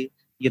actually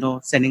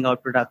sending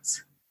out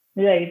products?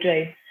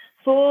 Right.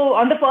 So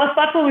on the first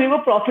part, so we were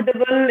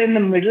profitable in the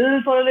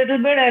middle for a little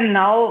bit, and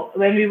now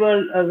when we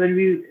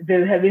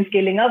have been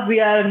scaling up, we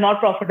are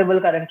not profitable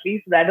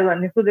currently. So that is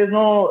one thing. So there's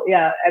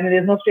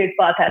no straight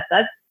path as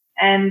such.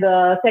 And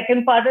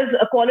second part is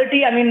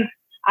quality. I mean,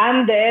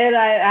 I'm there.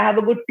 I have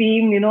a good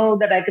team,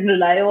 that I can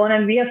rely on,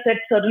 and we have set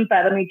certain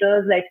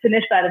parameters like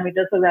finish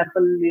parameters. For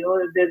example,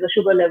 if there's a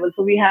sugar level,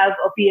 so we have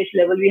a pH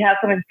level. We have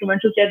some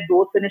instruments to check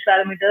those finish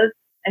parameters,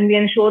 and we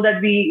ensure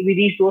that we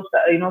reach those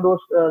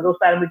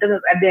parameters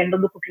at the end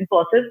of the cooking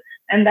process,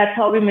 and that's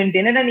how we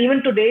maintain it. And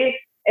even today,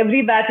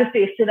 every batch is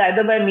tasted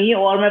either by me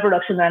or my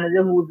production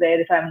manager, who's there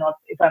if I'm not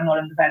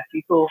in the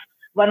factory. So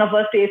one of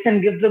us tastes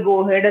and gives the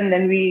go ahead, and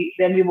then we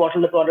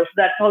bottle the product. So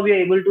that's how we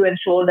are able to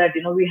ensure that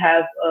we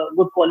have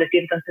good quality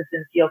and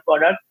consistency of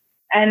product.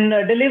 And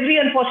delivery,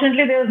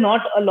 unfortunately, there's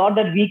not a lot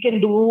that we can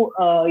do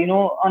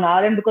on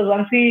our end, because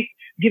once we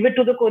give it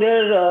to the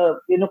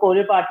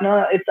courier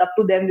partner, it's up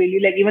to them really.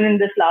 Like even in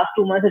this last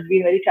 2 months, it's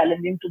been very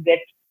challenging to get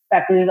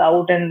packages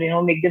out and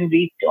make them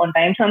reach on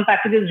time. Some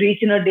packages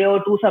reach in a day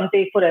or two, some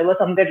take forever,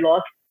 some get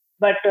lost.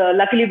 But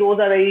luckily, those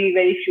are very,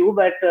 very few.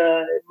 But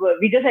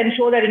we just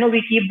ensure that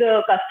we keep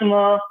the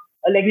customer,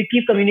 we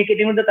keep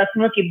communicating with the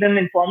customer, keep them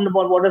informed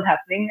about what is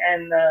happening,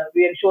 and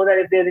we ensure that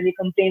if there's any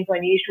complaints or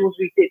any issues,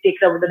 we take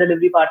it up with the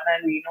delivery partner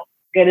and we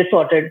get it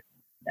sorted.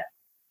 Yeah.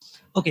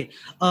 Okay,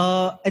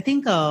 I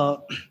think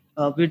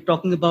we're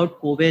talking about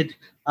COVID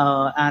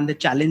and the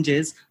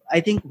challenges.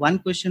 I think one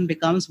question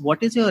becomes: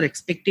 what is your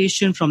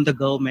expectation from the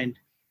government?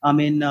 I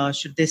mean,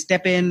 should they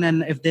step in,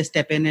 and if they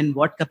step in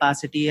what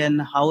capacity,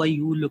 and how are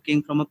you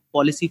looking from a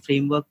policy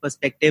framework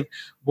perspective?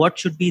 What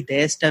should be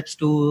their steps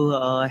to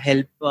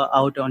help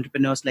out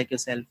entrepreneurs like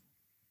yourself?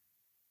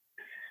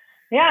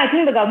 Yeah, I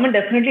think the government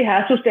definitely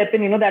has to step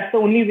in. That's the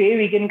only way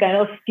we can kind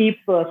of keep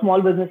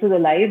small businesses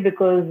alive,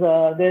 because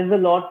there's a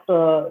lot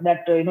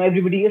that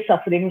everybody is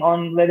suffering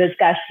on, whether it's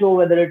cash flow,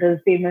 whether it is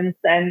payments.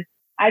 And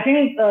I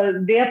think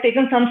they have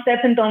taken some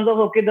steps in terms of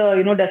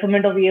the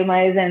deferment of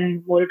EMIs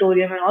and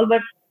moratorium and all, but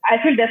I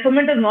feel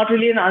deferment is not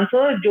really an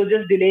answer. You're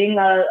just delaying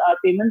our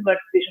payments, but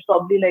they should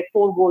probably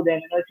forego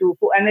them,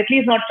 and at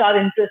least not charge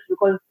interest,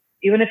 because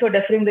even if you're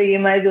deferring the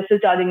EMIs, you're still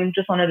charging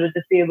interest on it, which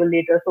is payable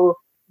later. So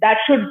that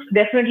should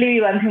definitely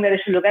be one thing that I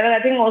should look at. And I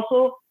think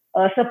also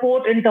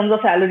support in terms of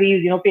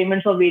salaries,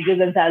 payments of wages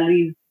and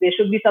salaries. There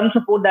should be some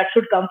support that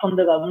should come from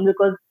the government,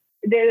 because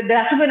there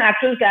has to be an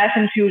actual cash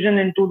infusion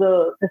into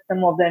the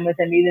system of the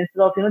MSMEs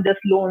instead of just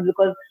loans.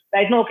 Because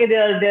right now,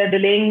 they're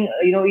delaying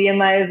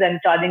EMIs and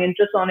charging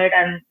interest on it,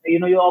 and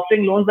you're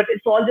offering loans, but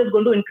it's all just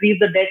going to increase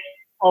the debt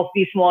of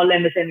these small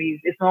MSMEs.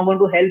 It's not going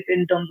to help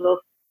in terms of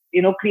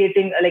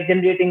creating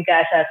generating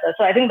cash as such.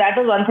 So I think that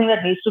is one thing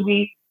that needs to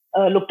be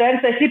looked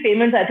at, especially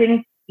payments. I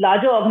think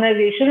larger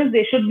organizations,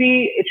 it should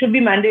be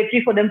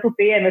mandatory for them to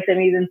pay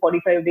MSMEs in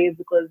 45 days,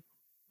 because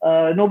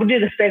nobody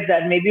respects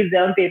that. Maybe it's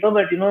there on paper,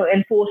 but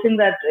enforcing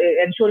that,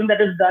 ensuring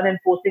that it's done,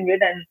 enforcing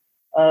it,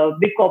 and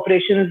big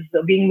corporations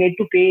being made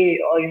to pay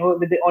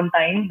on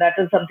time, that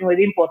is something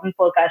very important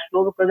for cash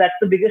flow, because that's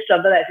the biggest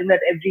struggle I think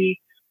that every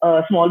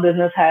small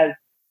business has.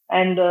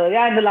 And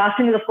and the last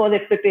thing is, of course,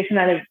 expectation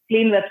and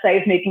clean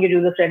websites, making it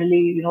user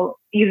friendly,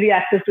 easy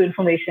access to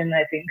information.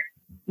 I think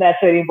that's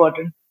very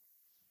important.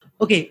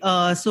 Okay,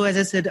 so as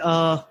I said,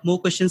 more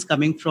questions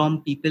coming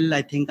from people.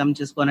 I think I'm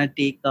just going to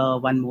take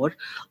one more,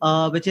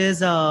 which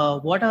is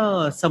what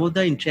are some of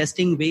the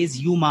interesting ways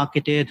you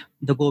marketed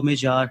the gourmet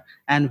jar,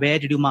 and where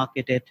did you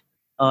market it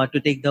to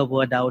take the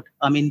word out?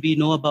 I mean, we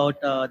know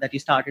about that you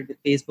started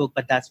with Facebook,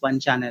 but that's one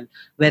channel.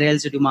 Where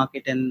else did you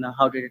market, and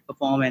how did it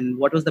perform, and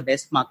what was the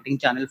best marketing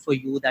channel for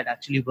you that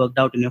actually worked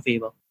out in your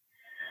favor?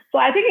 So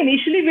I think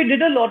initially we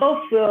did a lot of,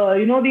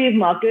 these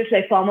markets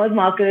like farmers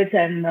markets.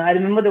 And I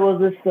remember there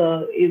was this,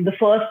 the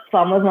first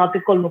farmers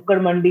market called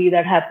Nukkad Mandi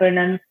that happened.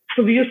 And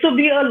so we used to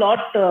be a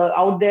lot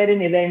out there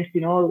in events,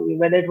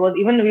 whether it was,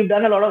 even we've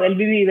done a lot of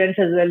LBB events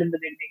as well in the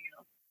building,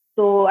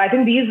 So I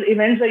think these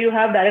events where you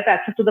have direct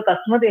access to the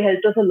customer, they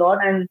helped us a lot.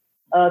 And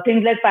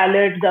things like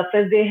palettes,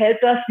 Zafes, they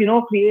helped us,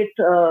 create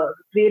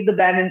the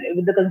brand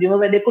with the consumer,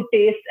 where they could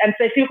taste, and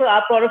especially because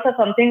our products are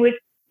something which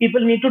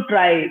people need to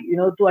try,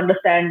 to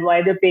understand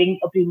why they're paying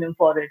a premium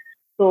for it.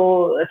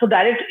 So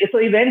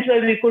events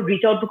where we could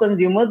reach out to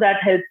consumers,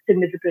 that helped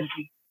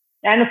significantly.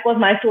 And of course,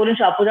 my store in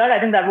Shahpujat, I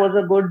think that was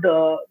a good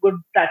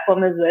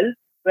platform as well,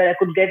 where I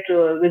could get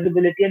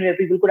visibility and where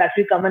people could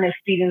actually come and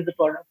experience the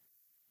product.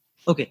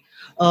 Okay.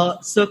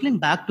 Circling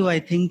back to, I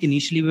think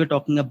initially we were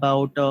talking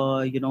about,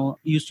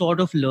 you sort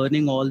of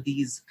learning all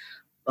these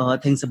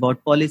things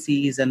about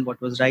policies and what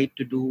was right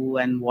to do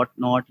and what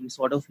not. You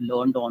sort of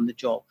learned on the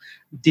job.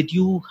 Did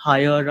you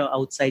hire an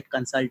outside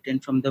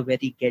consultant from the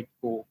very get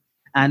go?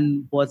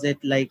 And was it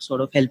like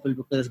sort of helpful?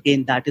 Because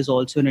again, that is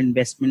also an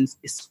investment,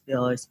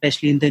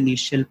 especially in the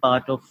initial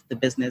part of the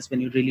business when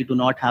you really do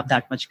not have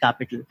that much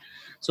capital.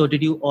 So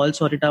did you all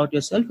sort it out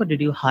yourself, or did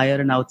you hire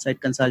an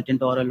outside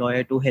consultant or a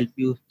lawyer to help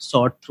you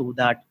sort through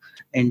that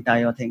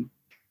entire thing?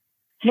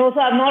 No, so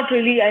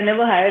I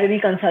never hired any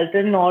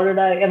consultant, nor did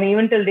I mean,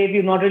 even till date,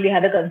 we've not really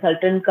had a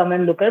consultant come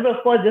and look at it. But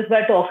of course, just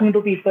by talking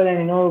to people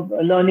and,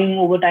 learning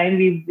over time,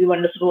 we've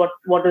understood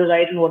what is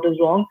right and what is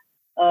wrong.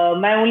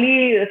 My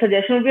only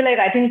suggestion would be like,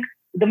 I think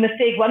one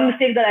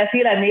mistake that I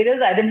feel I made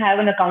is I didn't have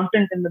an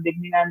accountant in the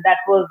beginning. And that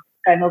was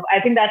I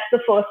think that's the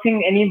first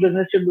thing any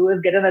business should do is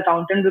get an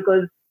accountant,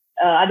 because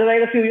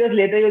otherwise a few years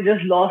later, you're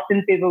just lost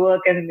in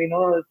paperwork and,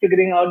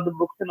 figuring out the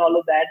books and all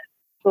of that.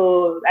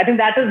 So I think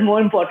that is more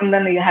important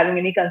than having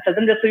any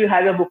consultant, just so you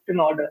have your books in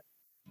order.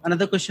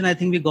 Another question I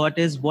think we got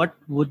is, what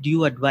would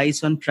you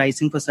advise on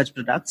pricing for such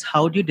products?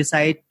 How do you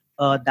decide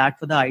that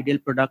for the ideal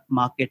product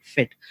market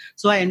fit?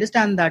 So I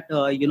understand that,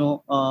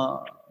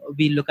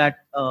 we look at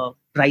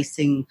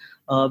pricing,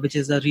 which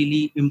is a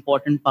really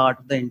important part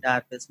of the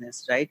entire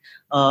business, right?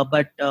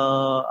 But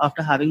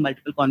after having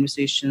multiple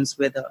conversations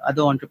with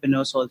other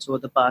entrepreneurs also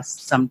the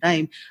past some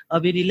time,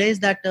 we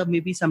realized that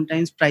maybe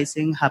sometimes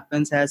pricing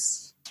happens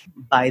as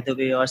by the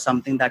way or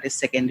something that is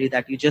secondary,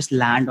 that you just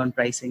land on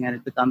pricing and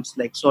it becomes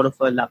like sort of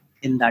a luck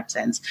in that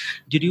sense.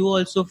 Did you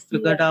also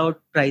figure out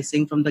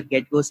pricing from the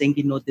get-go, saying,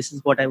 this is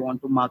what I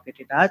want to market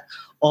it at?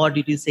 Or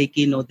did you say,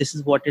 this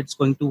is what it's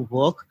going to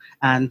work,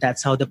 and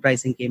that's how the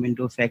pricing came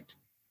into effect?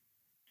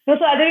 No,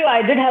 so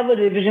I did have a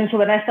revision. So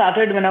when I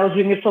was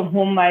doing it from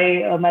home,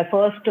 my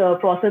first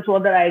process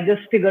was that I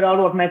just figured out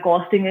what my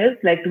costing is,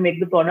 like to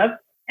make the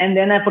product, and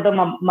then I put a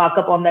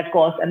markup on that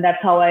cost, and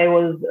that's how I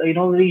was,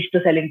 reached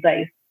the selling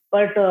price.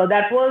 But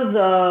that was,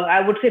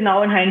 I would say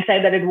now in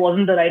hindsight, that it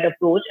wasn't the right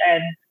approach.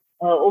 And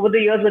over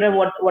the years,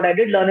 what I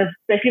did learn is,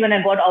 especially when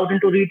I got out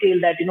into retail,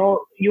 that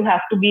you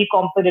have to be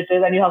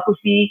competitive and you have to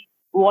see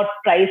what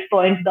price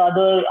point the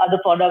other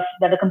products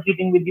that are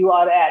competing with you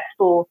are at.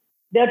 So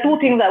there are two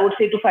things I would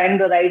say to find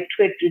the right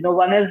fit.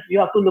 One is you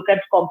have to look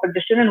at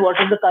competition and what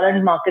is the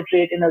current market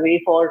rate in a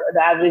way for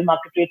the average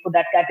market rate for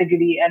that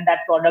category and that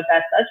product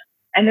as such.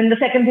 And then the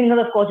second thing is,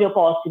 of course, your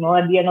cost,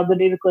 at the end of the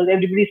day, because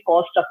everybody's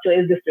cost structure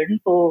is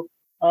different. So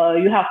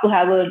you have to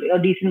have a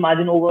decent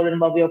margin over and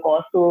above your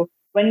cost. So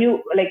when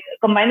you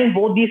combining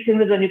both these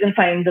things is when you can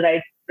find the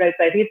right price.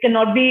 It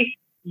cannot be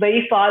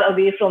very far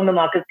away from the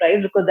market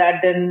price, because that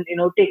then,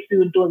 takes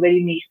you into a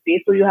very niche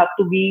space. So you have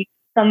to be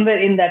somewhere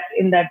in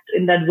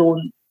that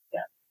zone. Yeah.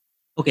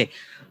 Okay.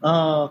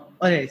 All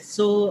right.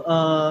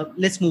 So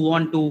let's move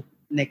on to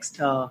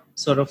next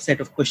sort of set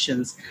of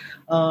questions.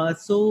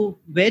 So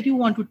where do you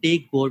want to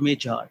take Gourmet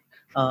Jar?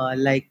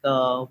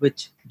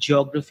 Which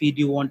geography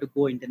do you want to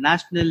go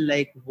international?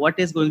 Like, what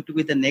is going to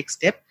be the next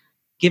step?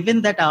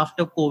 Given that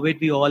after COVID,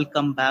 we all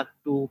come back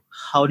to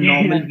how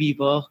normal we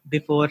were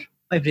before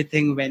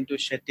everything went to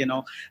shit,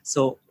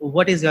 So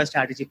what is your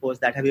strategy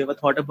post that? Have you ever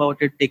thought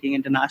about it taking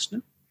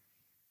international?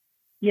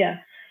 Yeah.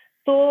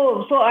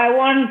 So I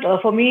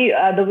want, for me,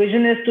 the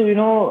vision is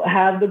to,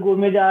 have the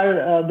Gourmet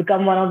Jar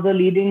become one of the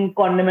leading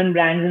condiment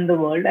brands in the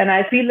world. And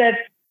I feel that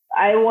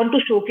I want to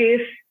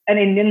showcase an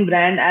Indian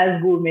brand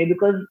as gourmet,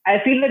 because I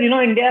feel that,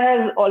 India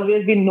has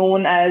always been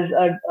known as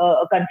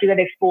a country that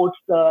exports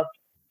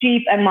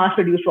cheap and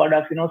mass-produced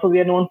products, So we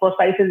are known for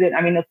spices.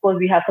 I mean, of course,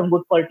 we have some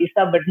good quality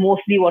stuff, but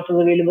mostly what is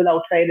available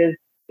outside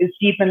is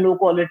cheap and low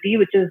quality,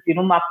 which is,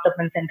 marked up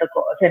and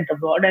sent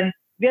abroad. And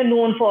we are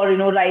known for,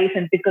 rice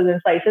and pickles and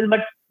spices,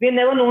 but we're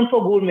never known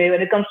for gourmet.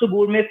 When it comes to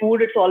gourmet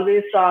food, it's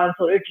always France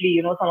or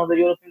Italy, some of the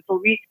European.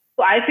 So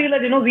I feel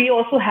that, we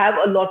also have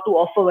a lot to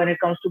offer when it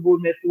comes to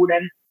gourmet food.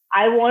 And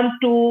I want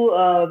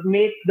to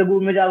make the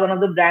Gourmet Jar one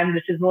of the brands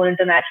which is known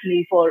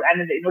internationally for,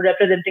 and,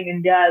 representing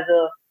India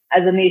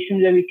as a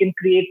nation where we can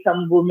create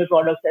some gourmet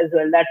products as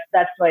well.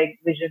 That's my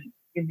vision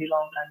in the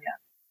long run. Yeah.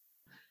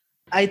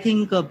 I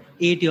think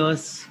 8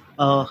 years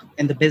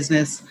in the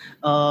business,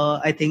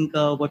 I think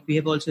what we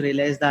have also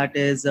realized that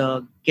is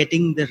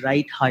getting the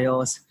right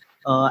hires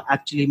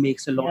actually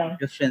makes a lot of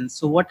difference.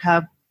 So what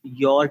have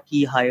your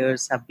key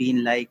hires have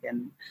been like,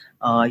 and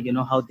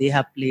how they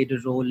have played a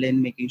role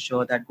in making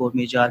sure that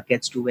Gourmet Jar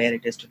gets to where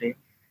it is today?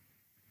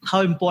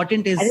 How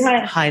important is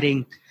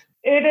hiring?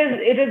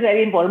 It is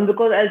very important,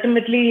 because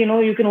ultimately,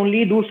 you can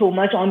only do so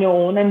much on your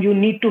own, and you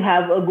need to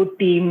have a good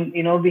team,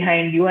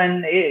 behind you.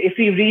 And if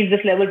we reach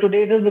this level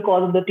today, it is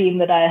because of the team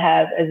that I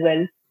have as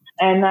well.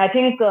 And I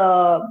think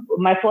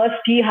my first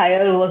key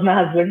hire was my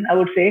husband. I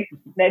would say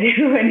that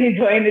when he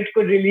joined, it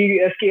could really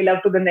scale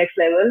up to the next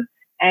level.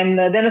 And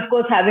then, of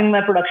course, having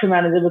my production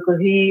manager,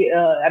 because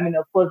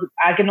of course,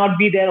 I cannot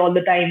be there all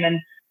the time. And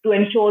to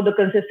ensure the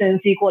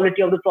consistency,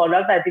 quality of the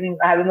product, I think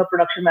having a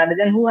production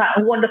manager and who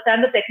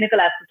understand the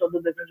technical aspects of the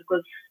business,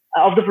 because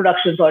of the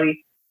production,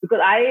 sorry, because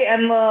I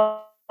am,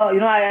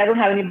 I don't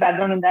have any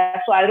background in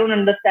that, so I don't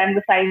understand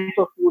the science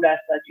of food as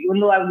such, even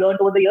though I've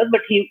learned over the years,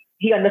 but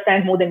he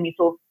understands more than me.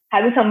 So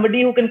having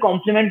somebody who can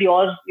complement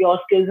your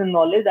skills and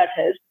knowledge, that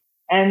helps.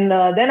 And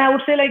then I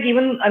would say, like,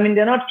 even, I mean,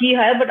 they're not key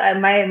hire, but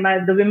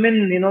the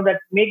women, that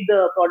make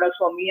the products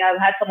for me, I've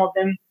had some of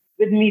them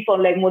with me for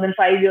like more than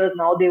 5 years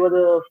now. They were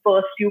the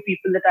first few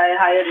people that I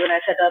hired when I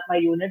set up my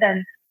unit,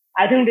 and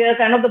I think they are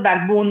kind of the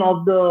backbone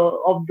of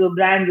the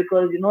brand,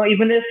 because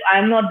even if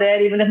I'm not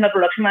there, even if my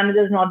production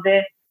manager is not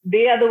there,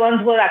 they are the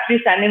ones who are actually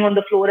standing on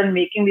the floor and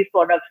making these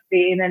products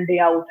day in and day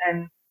out,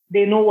 and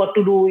they know what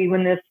to do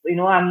even if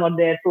I'm not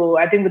there. So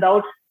I think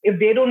if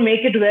they don't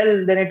make it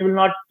well, then it will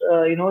not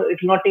it will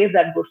not taste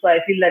that good. So I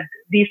feel that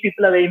these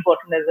people are very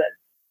important as well.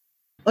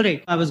 All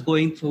right, I was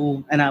going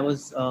through and I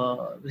was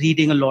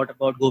reading a lot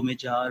about Gourmet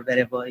Jar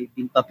wherever it's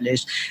been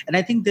published, and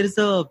I think there is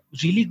a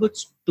really good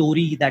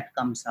story that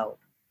comes out.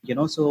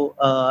 So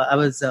I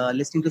was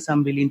listening to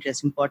some really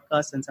interesting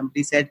podcasts, and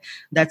somebody said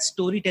that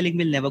storytelling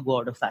will never go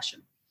out of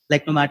fashion.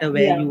 Like no matter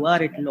where you are,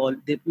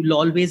 they will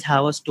always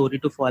have a story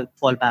to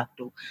fall back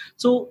to.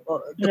 So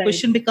the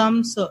question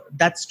becomes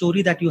that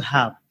story that you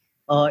have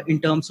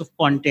in terms of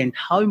content.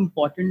 How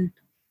important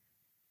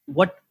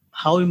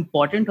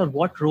or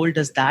what role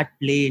does that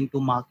play into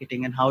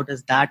marketing, and how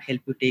does that help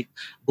you take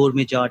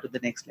Gourmet Jar to the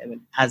next level?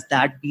 Has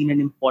that been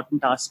an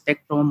important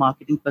aspect from a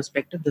marketing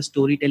perspective, the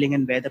storytelling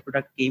and where the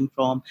product came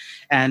from,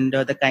 and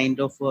the kind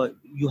of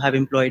you have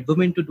employed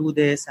women to do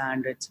this,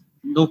 and it's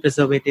no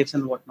preservatives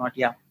and whatnot?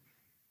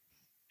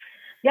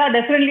 Yeah,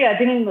 definitely. I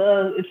think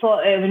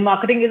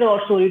marketing is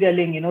about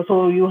storytelling,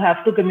 so you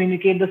have to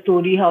communicate the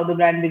story, how the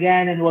brand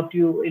began and what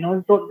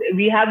so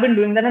we have been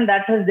doing that, and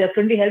that has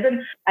definitely helped.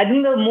 And I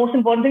think the most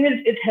important thing is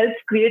it helps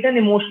create an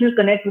emotional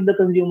connect with the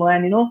consumer.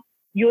 And,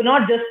 you're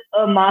not just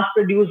a mass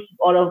produced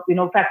or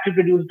a factory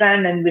produced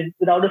brand and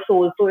without a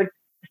soul. So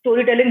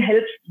storytelling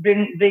helps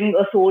bring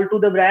a soul to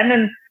the brand,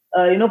 and,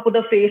 put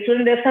a face to it.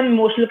 And there's some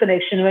emotional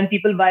connection when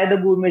people buy the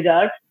Gourmet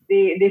Jar.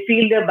 They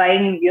feel they're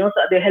buying,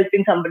 they're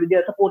helping somebody,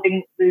 they're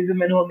supporting the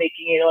women who are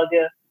making it,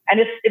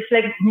 and it's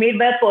like made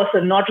by a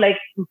person, not like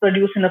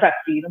produced in a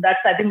factory.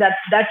 I think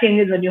that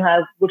changes when you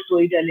have good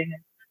storytelling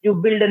and you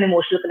build an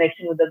emotional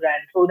connection with the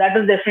brand. So that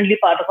is definitely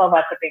part of our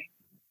marketing.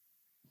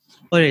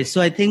 All right.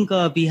 So I think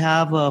we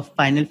have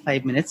final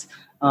 5 minutes.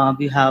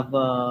 We have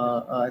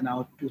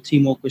now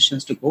 2-3 more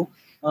questions to go.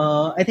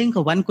 I think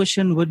one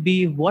question would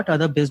be, what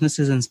other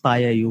businesses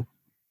inspire you?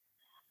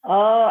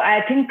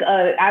 I think,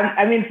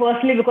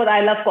 firstly, because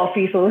I love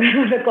coffee, so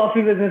the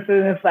coffee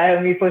businesses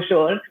inspire me for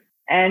sure.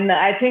 And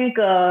I think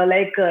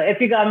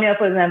Epigamia,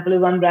 for example,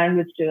 is one brand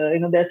which,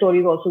 their story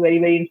is also very,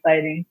 very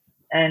inspiring.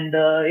 And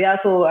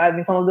so I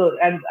mean,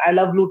 I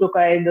love Blue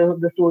Tokai,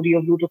 the story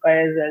of Blue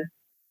Tokai as well.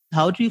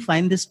 How do you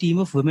find this team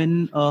of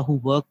women who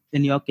work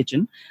in your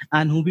kitchen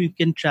and whom you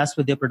can trust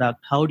with your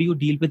product? How do you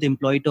deal with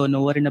employee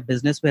turnover in a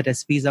business where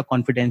recipes are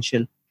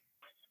confidential?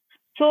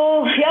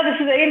 So, this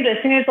is very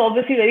interesting. It's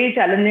obviously very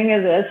challenging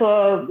as well.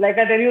 So, like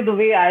I tell you, the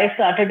way I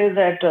started is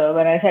that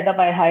when I set up,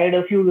 I hired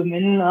a few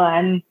women.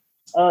 And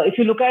if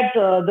you look at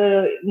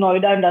the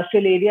Noida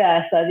industrial area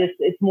as such,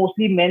 it's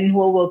mostly men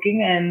who are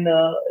working, and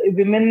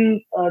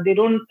women, they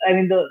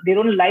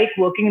don't like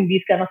working in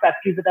these kind of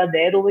factories that are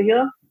there over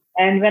here.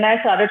 And when I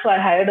started, so I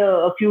hired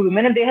a few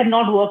women, and they had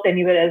not worked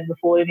anywhere else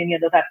before in any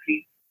other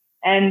factory.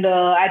 And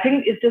I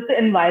think it's just the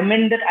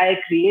environment that I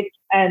create,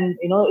 and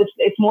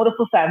it's more of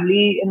a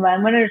family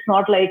environment. And it's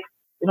not like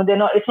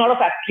it's not a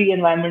factory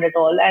environment at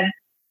all. And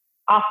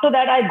after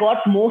that, I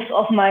got most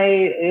of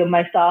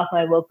my staff,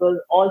 my workers,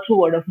 all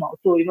through word of mouth.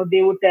 So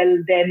they would tell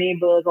their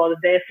neighbors or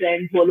their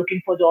friends who are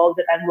looking for jobs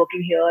that I'm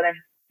working here, and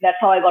that's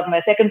how I got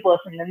my second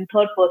person, and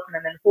third person,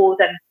 and then fourth.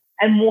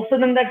 And most of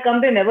them that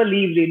come, they never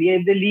leave really.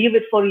 If they leave,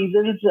 it's for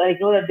reasons like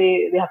that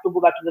they have to go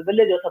back to the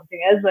village or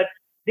something else, but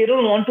they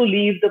don't want to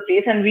leave the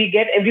place. And we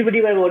get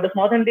everybody by word of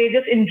mouth, and they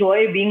just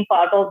enjoy being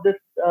part of this,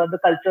 the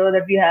culture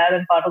that we have,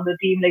 and part of the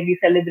team. Like, we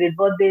celebrate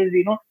birthdays,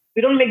 we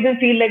don't make them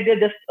feel like they're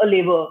just a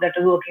labor that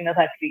is working in a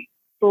factory.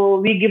 So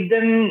we give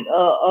them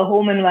a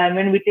home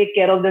environment, we take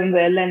care of them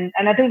well. And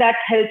I think that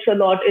helps a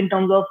lot in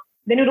terms of,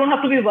 then you don't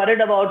have to be worried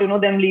about,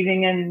 them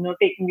leaving and,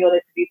 taking your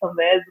recipe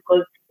somewhere else,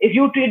 because if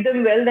you treat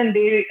them well, then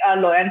they are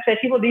loyal. And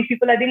especially for these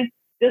people, I think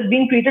just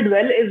being treated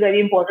well is very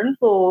important.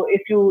 So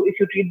if you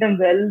treat them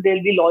well,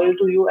 they'll be loyal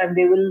to you, and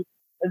they'll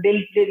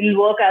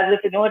work as if,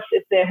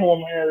 it's their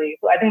home in a way.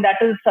 So I think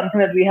that is something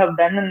that we have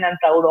done, and I'm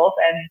proud of.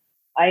 And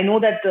I know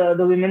that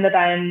the women that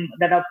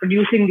are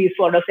producing these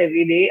products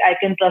every day, I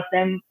can trust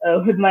them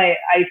with my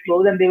eyes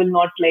closed, and they will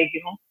not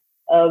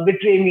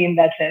betray me in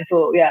that sense.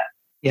 So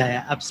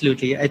Yeah,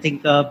 absolutely. I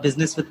think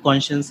business with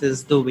conscience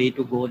is the way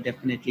to go,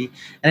 definitely.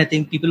 And I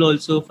think people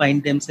also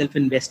find themselves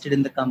invested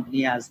in the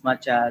company as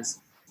much as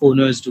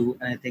owners do,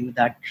 and I think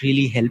that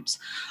really helps.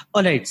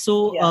 All right,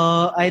 so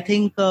I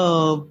think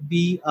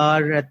we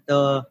are at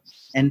the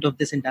end of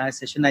this entire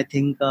session. I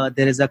think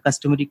there is a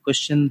customary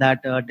question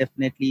that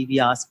definitely we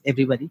ask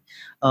everybody.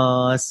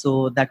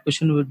 So that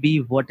question would be,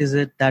 what is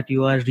it that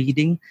you are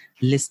reading,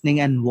 listening,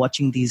 and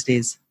watching these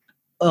days?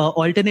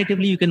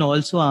 Alternatively, you can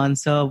also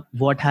answer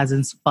what has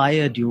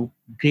inspired you,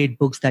 great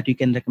books that you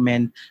can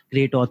recommend,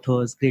 great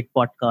authors, great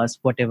podcasts,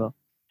 whatever.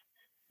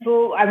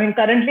 So, I mean,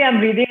 currently I'm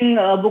reading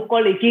a book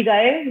called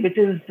Ikigai, which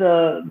is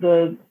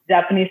the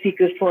Japanese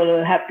secret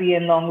for a happy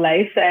and long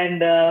life.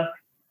 And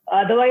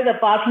otherwise,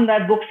 apart from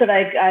that, books that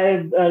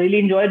I really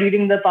enjoyed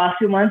reading the past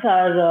few months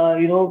are,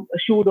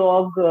 Shoe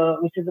Dog,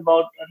 which is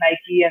about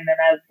Nike. And then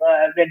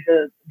I've read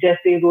the Jeff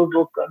Bezos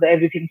book, The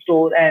Everything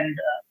Store. And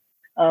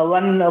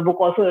one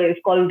book also is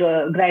called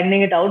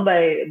Grinding It Out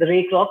by the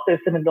Ray Kroc.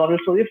 It's a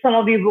McDonald's story. Some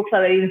of these books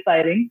are very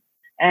inspiring.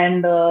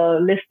 And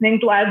listening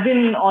to, I've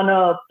been on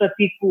a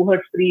Pratik Kuhad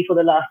spree for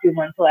the last few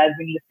months, so I've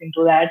been listening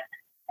to that.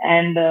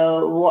 And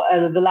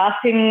the last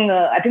thing,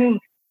 I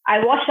think I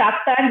watch Shark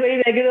Tank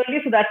very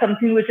regularly, so that's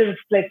something which is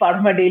like part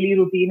of my daily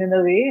routine in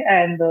a way,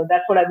 and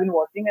that's what I've been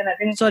watching. And I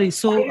think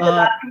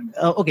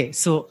okay,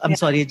 so I'm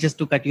sorry just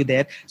to cut you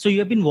there. So you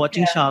have been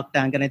watching Shark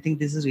Tank, and I think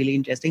this is really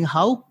interesting.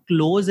 How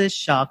close is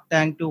Shark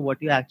Tank to what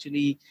you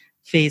actually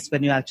face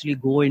when you actually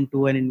go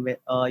into an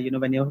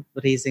when you're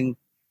raising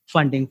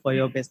funding for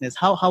your business?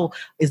 How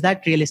is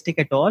that realistic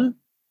at all?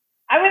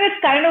 I mean,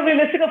 it's kind of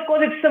realistic. Of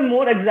course, it's a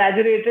more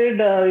exaggerated,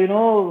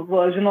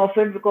 version of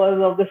it because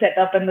of the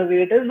setup and the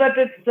way it is. But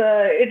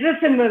it is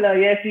similar.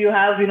 Yes, you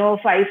have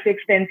 5,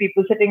 6, 10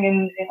 people sitting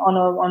in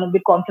on a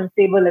big conference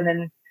table, and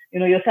then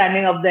you're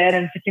standing up there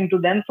and sitting to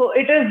them. So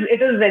it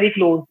is very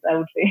close, I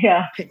would say.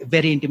 Yeah.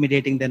 Very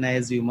intimidating, then I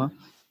assume.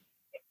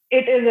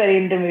 It is very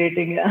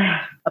intimidating.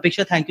 Yeah.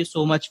 Apeksha, thank you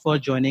so much for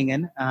joining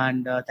in,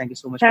 and thank you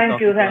so much.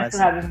 Thanks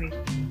for having me.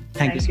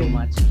 Thank you so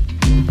much.